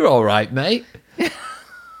 mate. You're all right, mate.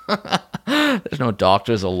 There's no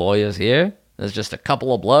doctors or lawyers here. There's just a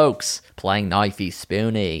couple of blokes playing knifey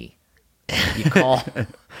spoony. You call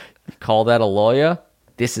that a lawyer?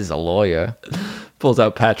 This is a lawyer. Pulls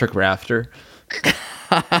out Patrick Rafter.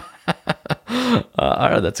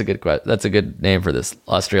 That's a good name for this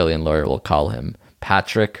Australian lawyer. We'll call him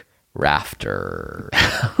Patrick Rafter.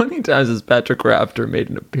 How many times has Patrick Rafter made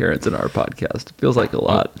an appearance in our podcast? It feels like a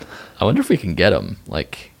lot. I wonder if we can get him.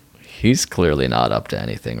 Like, he's clearly not up to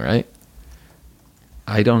anything, right?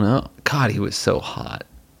 I don't know. God, he was so hot.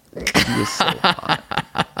 He was so hot.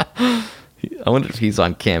 I wonder if he's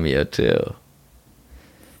on Cameo too.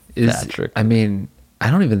 Patrick. I mean,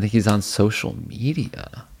 I don't even think he's on social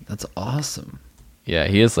media. That's awesome. Yeah,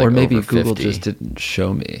 he is like or maybe over Google 50. just didn't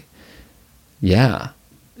show me. Yeah.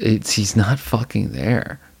 He's not fucking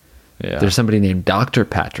there. Yeah. There's somebody named Dr.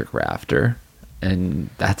 Patrick Rafter, and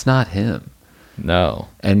that's not him. No.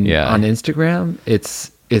 And yeah. on Instagram,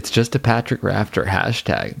 it's just a Patrick Rafter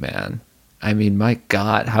hashtag, man. I mean, my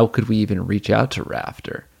God, how could we even reach out to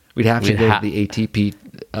Rafter? We'd have to go to the ATP,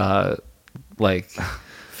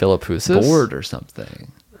 Philip Housas? board or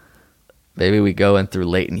something. Maybe we go in through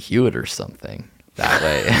Leighton Hewitt or something. That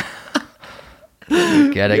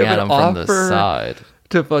way. Getting You at have him an from the offer side.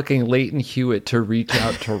 to fucking Leighton Hewitt to reach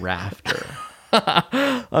out to Rafter.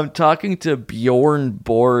 I'm talking to Bjorn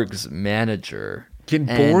Borg's manager. Can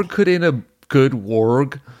Borg put in a good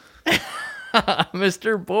warg?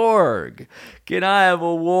 Mr. Borg, can I have a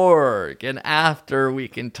warg? And after we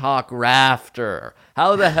can talk rafter.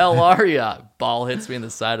 How the hell are ya? Ball hits me in the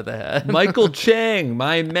side of the head. Michael Chang,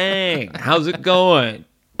 my mang. How's it going?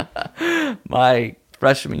 My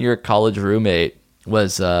freshman year college roommate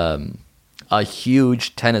was a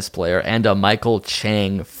huge tennis player and a Michael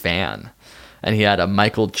Chang fan. And he had a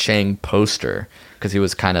Michael Chang poster because he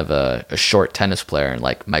was kind of a short tennis player, and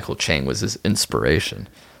like Michael Chang was his inspiration.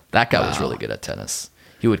 That guy was really good at tennis.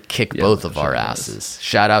 He would kick both of our asses.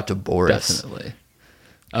 Shout out to Boris. Definitely.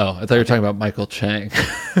 Oh, I thought you were talking about Michael Chang.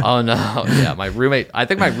 Oh no, yeah, my roommate. I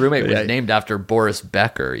think my roommate was named after Boris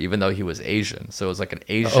Becker, even though he was Asian. So it was like an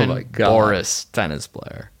Asian Boris tennis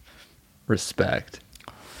player. Respect.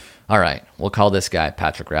 All right, we'll call this guy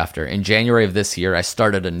Patrick Rafter. In January of this year, I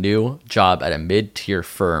started a new job at a mid-tier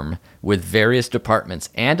firm with various departments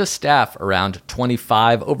and a staff around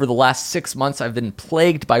 25. Over the last 6 months, I've been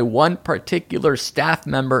plagued by one particular staff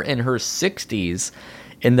member in her 60s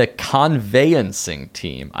in the conveyancing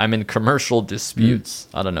team. I'm in commercial disputes.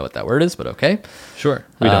 I don't know what that word is, but okay. Sure,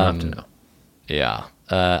 we don't have to know. Yeah.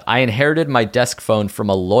 I inherited my desk phone from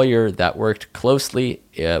a lawyer that worked closely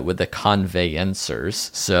with the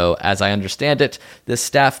conveyancers. So, as I understand it, this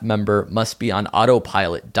staff member must be on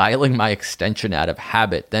autopilot, dialing my extension out of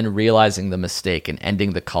habit, then realizing the mistake and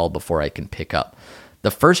ending the call before I can pick up.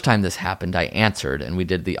 The first time this happened, I answered, and we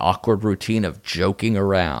did the awkward routine of joking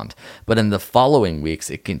around. But in the following weeks,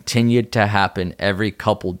 it continued to happen every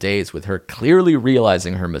couple days, with her clearly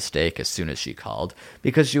realizing her mistake as soon as she called,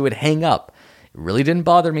 because she would hang up. It really didn't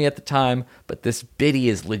bother me at the time, but this biddy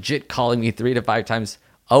is legit calling me 3 to 5 times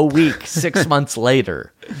a week, 6 months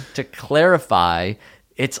later. To clarify,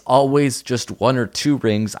 it's always just 1 or 2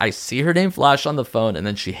 rings. I see her name flash on the phone, and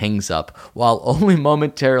then she hangs up. While only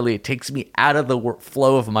momentarily, it takes me out of the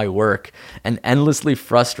flow of my work and endlessly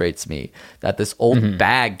frustrates me that this old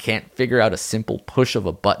bag can't figure out a simple push of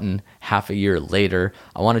a button half a year later.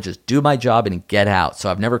 I want to just do my job and get out, so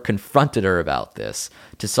I've never confronted her about this.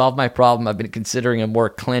 To solve my problem, I've been considering a more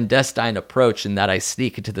clandestine approach in that I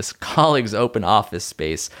sneak into this colleague's open office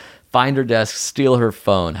space, find her desk, steal her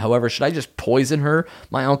phone. However, should I just poison her?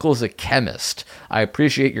 My uncle is a chemist. I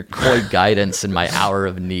appreciate your coy guidance in my hour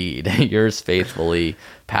of need. Yours faithfully,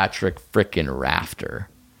 Patrick frickin' Rafter.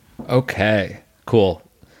 Okay, cool.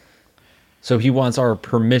 So he wants our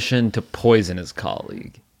permission to poison his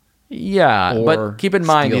colleague. Yeah, Or but keep in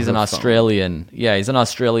mind steal he's an her phone. Australian. Yeah, he's an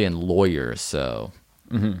Australian lawyer, so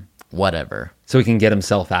whatever. So he can get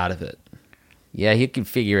himself out of it. Yeah, he can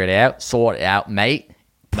figure it out, sort it out, mate.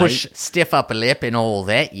 Push, stiff upper lip and all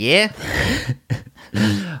that, yeah?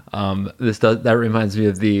 That reminds me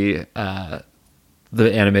of the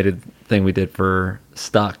animated thing we did for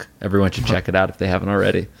Stuck. Everyone should check it out if they haven't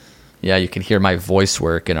already. Yeah, you can hear my voice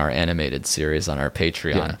work in our animated series on our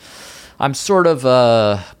Patreon. Yeah. I'm sort of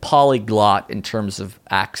a polyglot in terms of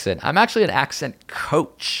accent. I'm actually an accent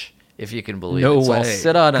coach, if you can believe No it. So way. I'll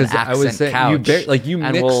sit on an 'Cause I accent was saying, couch. you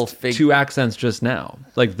and mixed we'll 2 accents just now,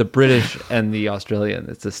 like the British and the Australian.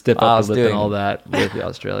 It's a stiff I upper was lip and doing- all that with the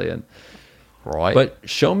Australian. Right. But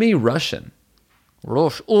show me Russian.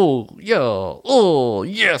 Rush. Oh, yeah. Oh,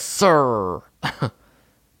 yes, sir.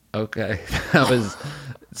 Okay, that was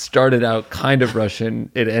started out kind of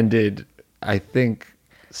Russian. It ended, I think.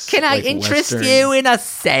 Can I like interest Western. you in a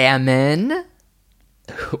salmon?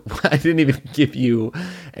 I didn't even give you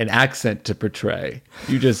an accent to portray.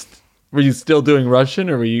 You just were you still doing Russian,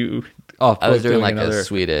 or were you off? I was doing like another a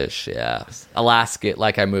Swedish, yeah. Alaska,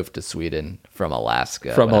 like I moved to Sweden from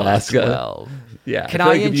Alaska. From when I was Alaska? 12. Yeah, Can feel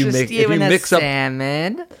I like if interest you in a mix up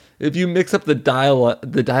salmon? if you mix up the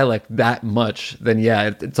dialect that much, then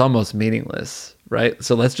yeah, it's almost meaningless, right?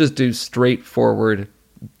 So let's just do straightforward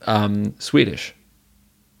Swedish.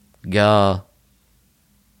 Yeah.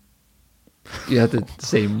 You have to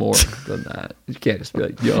say more than that. You can't just be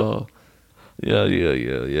like, yo. Yeah,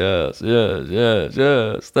 yes.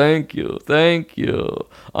 Thank you.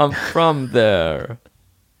 I'm from there.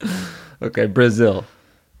 Okay, Brazil.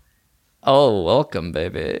 Oh, welcome,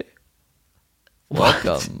 baby.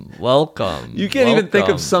 Welcome. You can't even think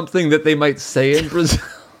welcome. of something that they might say in Brazil.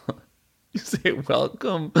 You say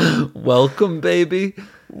welcome, baby.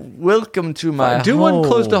 Welcome to my Do home. one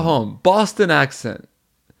close to home. Boston accent.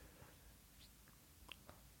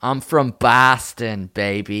 I'm from Boston,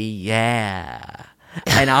 baby. Yeah.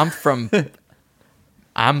 And I'm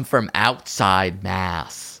from outside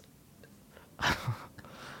Mass.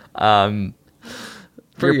 You're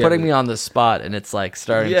Forget putting it. me on the spot, and it's like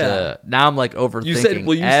starting to. Now I'm like overthinking. You said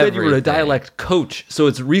you said you were a everything. dialect coach, so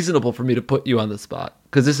it's reasonable for me to put you on the spot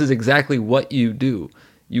because this is exactly what you do.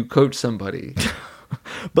 You coach somebody.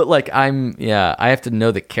 But like I have to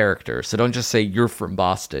know the character. So don't just say you're from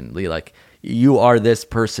Boston. Be like, you are this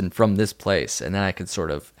person from this place, and then I can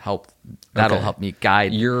sort of help. That'll help me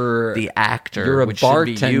guide the actor. You're a which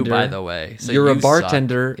bartender, should be you, by the way. So you're a you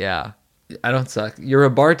bartender. suck. Yeah, I don't suck. You're a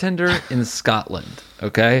bartender in Scotland,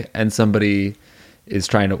 okay? And somebody is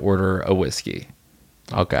trying to order a whiskey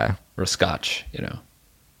okay. or scotch, you know.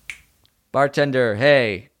 Bartender,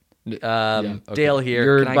 hey, Okay. Dale here.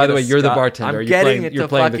 You're, Can I by get the a way, you're the Scot- bartender. I'm You're getting playing, it you're to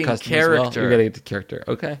playing the fucking customer as well. character. You're getting it to character.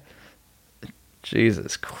 Okay.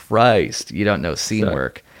 Jesus Christ, you don't know scene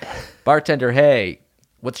work. Bartender, hey,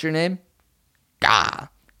 what's your name? Gah.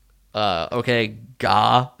 Okay,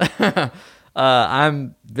 Gah.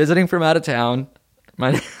 I'm visiting from out of town.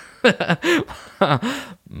 My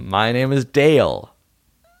name is Dale.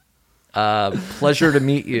 Pleasure to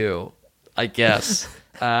meet you, I guess.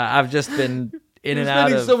 I've just been in and out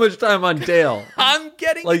Spending of... so much time on Dale. I'm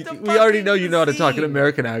getting Like, to we already fucking know you know how to talk an scene.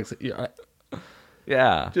 American accent.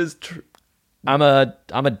 Yeah. Just I'm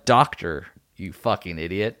a doctor, you fucking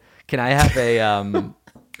idiot. Can I have a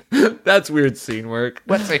that's weird scene work.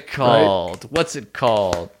 what's it called? What's it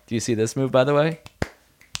called? Do you see this move, by the way?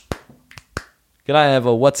 Can I have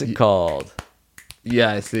a what's it called?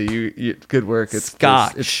 Yeah, I see. You good work. It's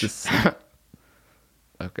Scotch. It's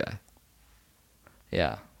okay.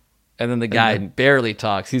 Yeah. And then the guy barely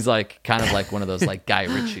talks. He's like kind of like one of those like Guy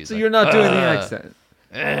Ritchie. So you're not doing the accent,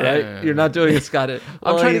 right? You're not doing a Scottish.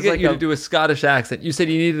 I'm Well, trying to he's get like you a- to do a Scottish accent. You said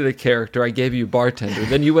you needed a character. I gave you bartender.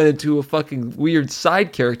 Then you went into a fucking weird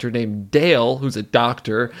side character named Dale, who's a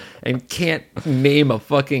doctor and can't name a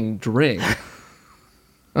fucking drink.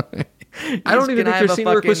 I don't even Can I think have your a scene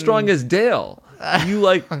work was fucking- strong as Dale. You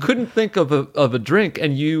like couldn't think of a drink,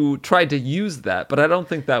 and you tried to use that, but I don't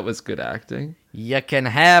think that was good acting. You can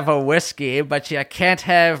have a whiskey, but you can't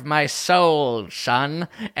have my soul, son.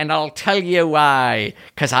 And I'll tell you why.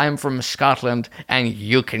 'Cause I'm from Scotland, and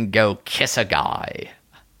you can go kiss a guy.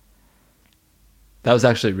 That was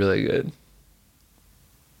actually really good.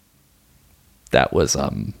 That was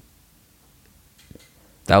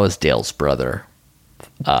Dale's brother,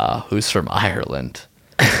 who's from Ireland.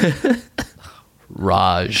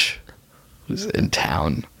 Raj, who's in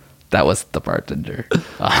town. That was the bartender.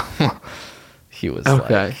 He was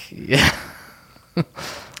Okay. like, yeah.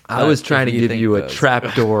 I was trying to if you give think you a those-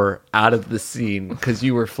 trapdoor out of the scene because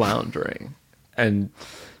you were floundering, and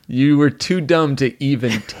you were too dumb to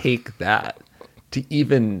even take that.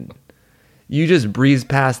 You just breezed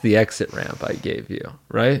past the exit ramp I gave you,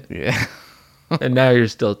 right? Yeah. And now you're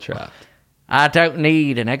still trapped. I don't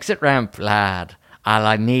need an exit ramp, lad. All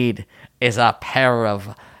I need is a pair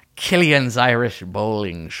of Killian's Irish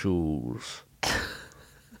bowling shoes.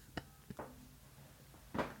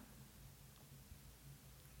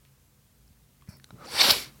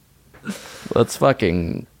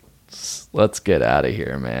 Let's get out of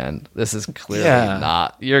here, man. This is clearly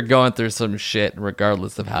not. You're going through some shit,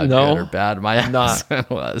 regardless of how No, good or bad my accent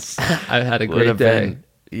was. I had a Would great have day. been-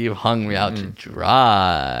 you hung me out to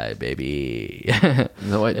dry, baby.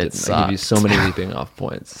 No, I It didn't. I give you so sucked. many leaping off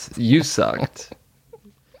points. You sucked.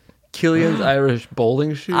 Killian's Irish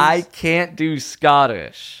bowling shoes? I can't do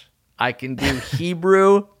Scottish. I can do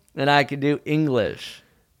Hebrew and I can do English.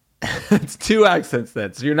 It's two accents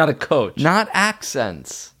then, so you're not a coach. Not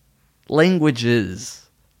accents. Languages.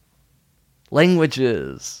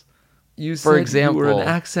 Languages. You For said you were an example,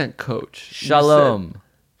 accent coach. You Shalom.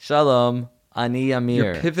 Shalom. Ani said Amir.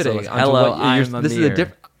 You're pivoting. So it's, onto hello, what I'm you're, Amir. this is a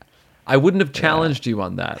different. I wouldn't have challenged you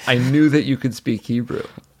on that. I knew that you could speak Hebrew.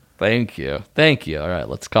 Thank you. Thank you. All right,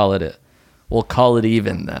 let's call it. We'll call it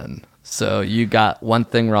even then. So you got one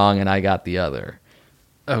thing wrong and I got the other.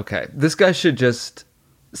 Okay, this guy should just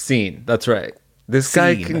scene. That's right. This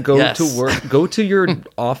guy Scene, can go yes. to work, go to your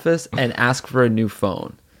office and ask for a new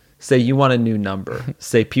phone. Say you want a new number.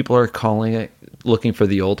 Say people are calling it looking for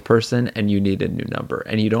the old person and you need a new number.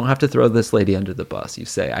 And you don't have to throw this lady under the bus. You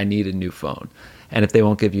say, I need a new phone. And if they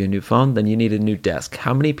won't give you a new phone, then you need a new desk.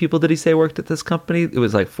 How many people did he say worked at this company? It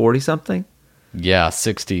was like 40 something? Yeah,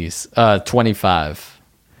 60s. 25.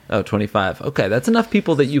 Oh, 25. Okay, that's enough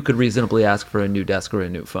people that you could reasonably ask for a new desk or a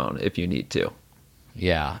new phone if you need to.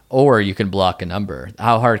 Yeah. Or you can block a number.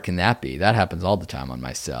 How hard can that be? That happens all the time on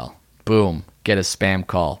my cell. Boom. Get a spam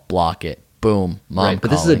call. Block it. Boom. Mom Right, but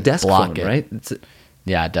this is a calling, desk block phone, it. right?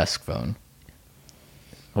 Yeah, desk phone.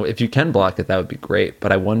 Well, if you can block it, that would be great.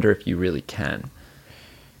 But I wonder if you really can.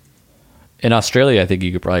 In Australia, I think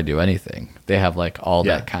you could probably do anything. They have like all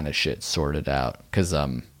Yeah. that kind of shit sorted out. Because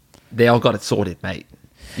They all got it sorted, mate.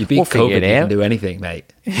 You beat We'll figure COVID, it you can out. do anything,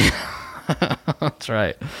 mate. that's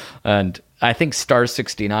right. And I think Star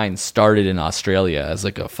 69 started in Australia as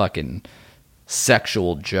like a fucking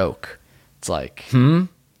sexual joke. It's like,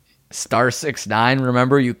 star 69,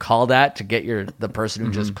 remember you call that to get the person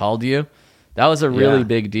who just called you? That was a really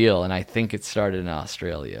big deal, and I think it started in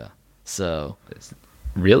Australia. So,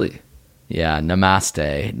 Really? yeah,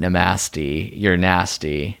 namaste, you're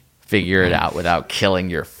nasty. Figure it out without killing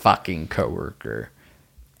your fucking coworker.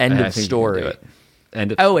 End I of think you can do story. it.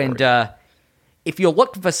 End of Oh, story. and if you're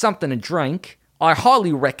looking for something to drink, I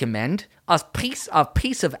highly recommend a piece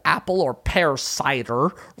of apple or pear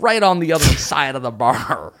cider right on the other side of the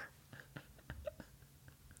bar.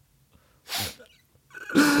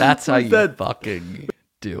 That's how you fucking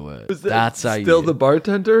do it. That's how you Still the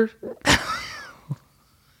bartender?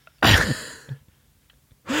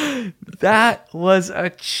 That was a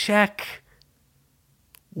Czech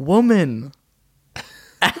woman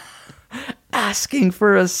asking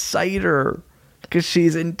for a cider because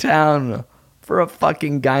she's in town for a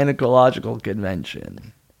fucking gynecological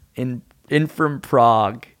convention in from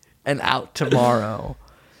Prague and out tomorrow.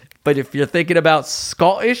 But if you're thinking about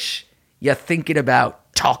Scottish, you're thinking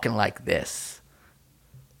about talking like this.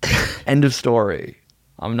 End of story.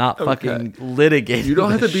 I'm not fucking litigating. You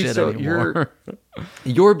don't have to this be shit so. anymore.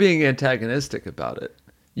 You're being antagonistic about it.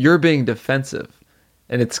 You're being defensive,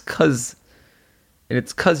 and it's cause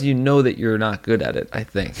you know that you're not good at it. I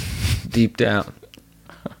think deep down.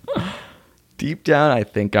 Deep down, I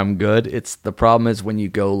think I'm good. It's the problem is when you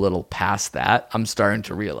go a little past that, I'm starting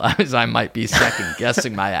to realize I might be second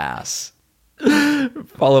guessing my ass.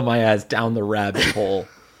 Follow my ass down the rabbit hole.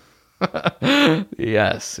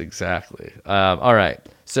 Yes, exactly. All right.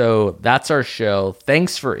 So that's our show.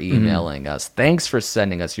 Thanks for emailing us. Thanks for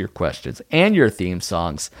sending us your questions and your theme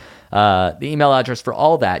songs. The email address for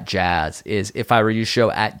all that jazz is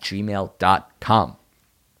ifiwereyoushow@gmail.com.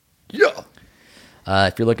 Yeah.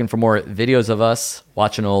 If you're looking for more videos of us,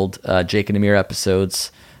 watching old Jake and Amir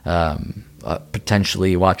episodes,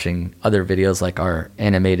 potentially watching other videos like our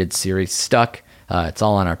animated series Stuck, it's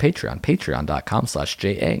all on our Patreon,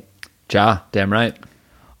 patreon.com/JA. Ja, damn right.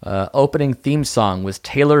 Opening theme song was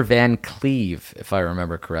Taylor Van Cleve, if I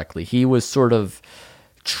remember correctly. He was sort of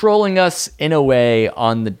trolling us in a way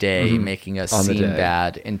on the day, making us seem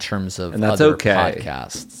bad in terms of And that's other okay.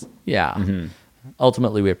 podcasts. Yeah.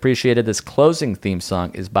 Ultimately, we appreciated this closing theme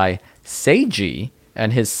song is by Seiji,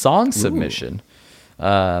 and his song submission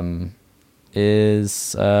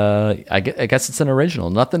is, I guess it's an original.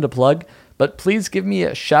 Nothing to plug, but please give me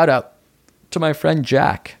a shout out to my friend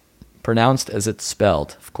Jack, pronounced as it's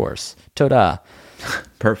spelled, of course. Toda.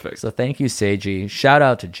 Perfect. So thank you, Seiji. Shout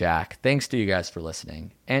out to Jack. Thanks to you guys for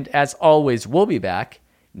listening. And as always, we'll be back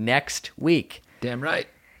next week. Damn right.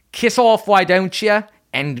 Kiss off, why don't you?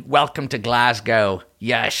 And welcome to Glasgow,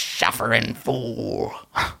 you suffering fool.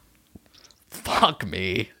 Fuck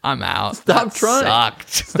me. I'm out. Stop That trying. Sucked.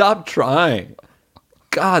 Stop trying.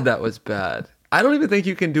 God, that was bad. I don't even think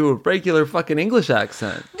you can do a regular fucking English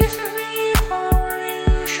accent. This is the If I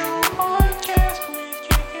Were You Show podcast with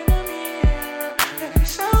Jake and Amir. And they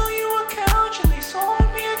sell you a couch and they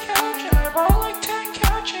sold me a couch and I bought like 10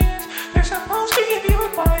 couches. They're supposed to give you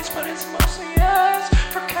advice, but it's mostly ads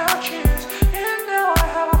for couches. And now I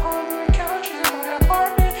have 100 couches in my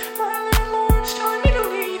apartment. My landlord's telling me to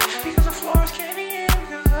leave because the floor's caving in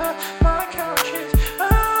because of my couches.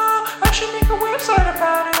 Oh, I should make a website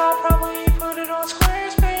about it. I'll probably put it on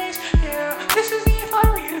Squarespace. Yeah, this is the If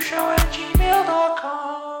I Were You Show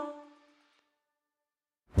 @gmail.com.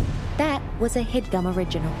 That was a HeadGum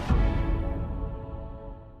original.